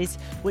mini-series,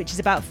 which is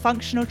about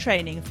functional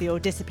training for your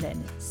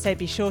discipline, so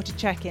be sure to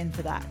check in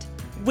for that.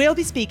 We'll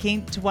be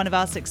speaking to one of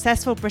our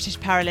successful British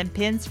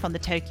Paralympians from the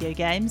Tokyo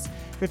Games,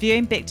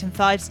 reviewing Bicton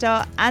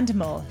 5-star and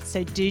more,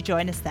 so do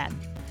join us then.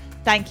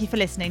 Thank you for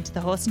listening to the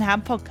Horse and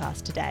Hound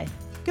podcast today.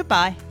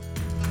 Goodbye.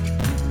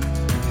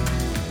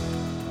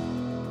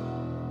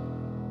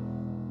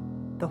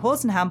 The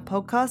Horse and Hound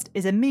podcast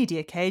is a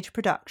Media Cage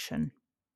production.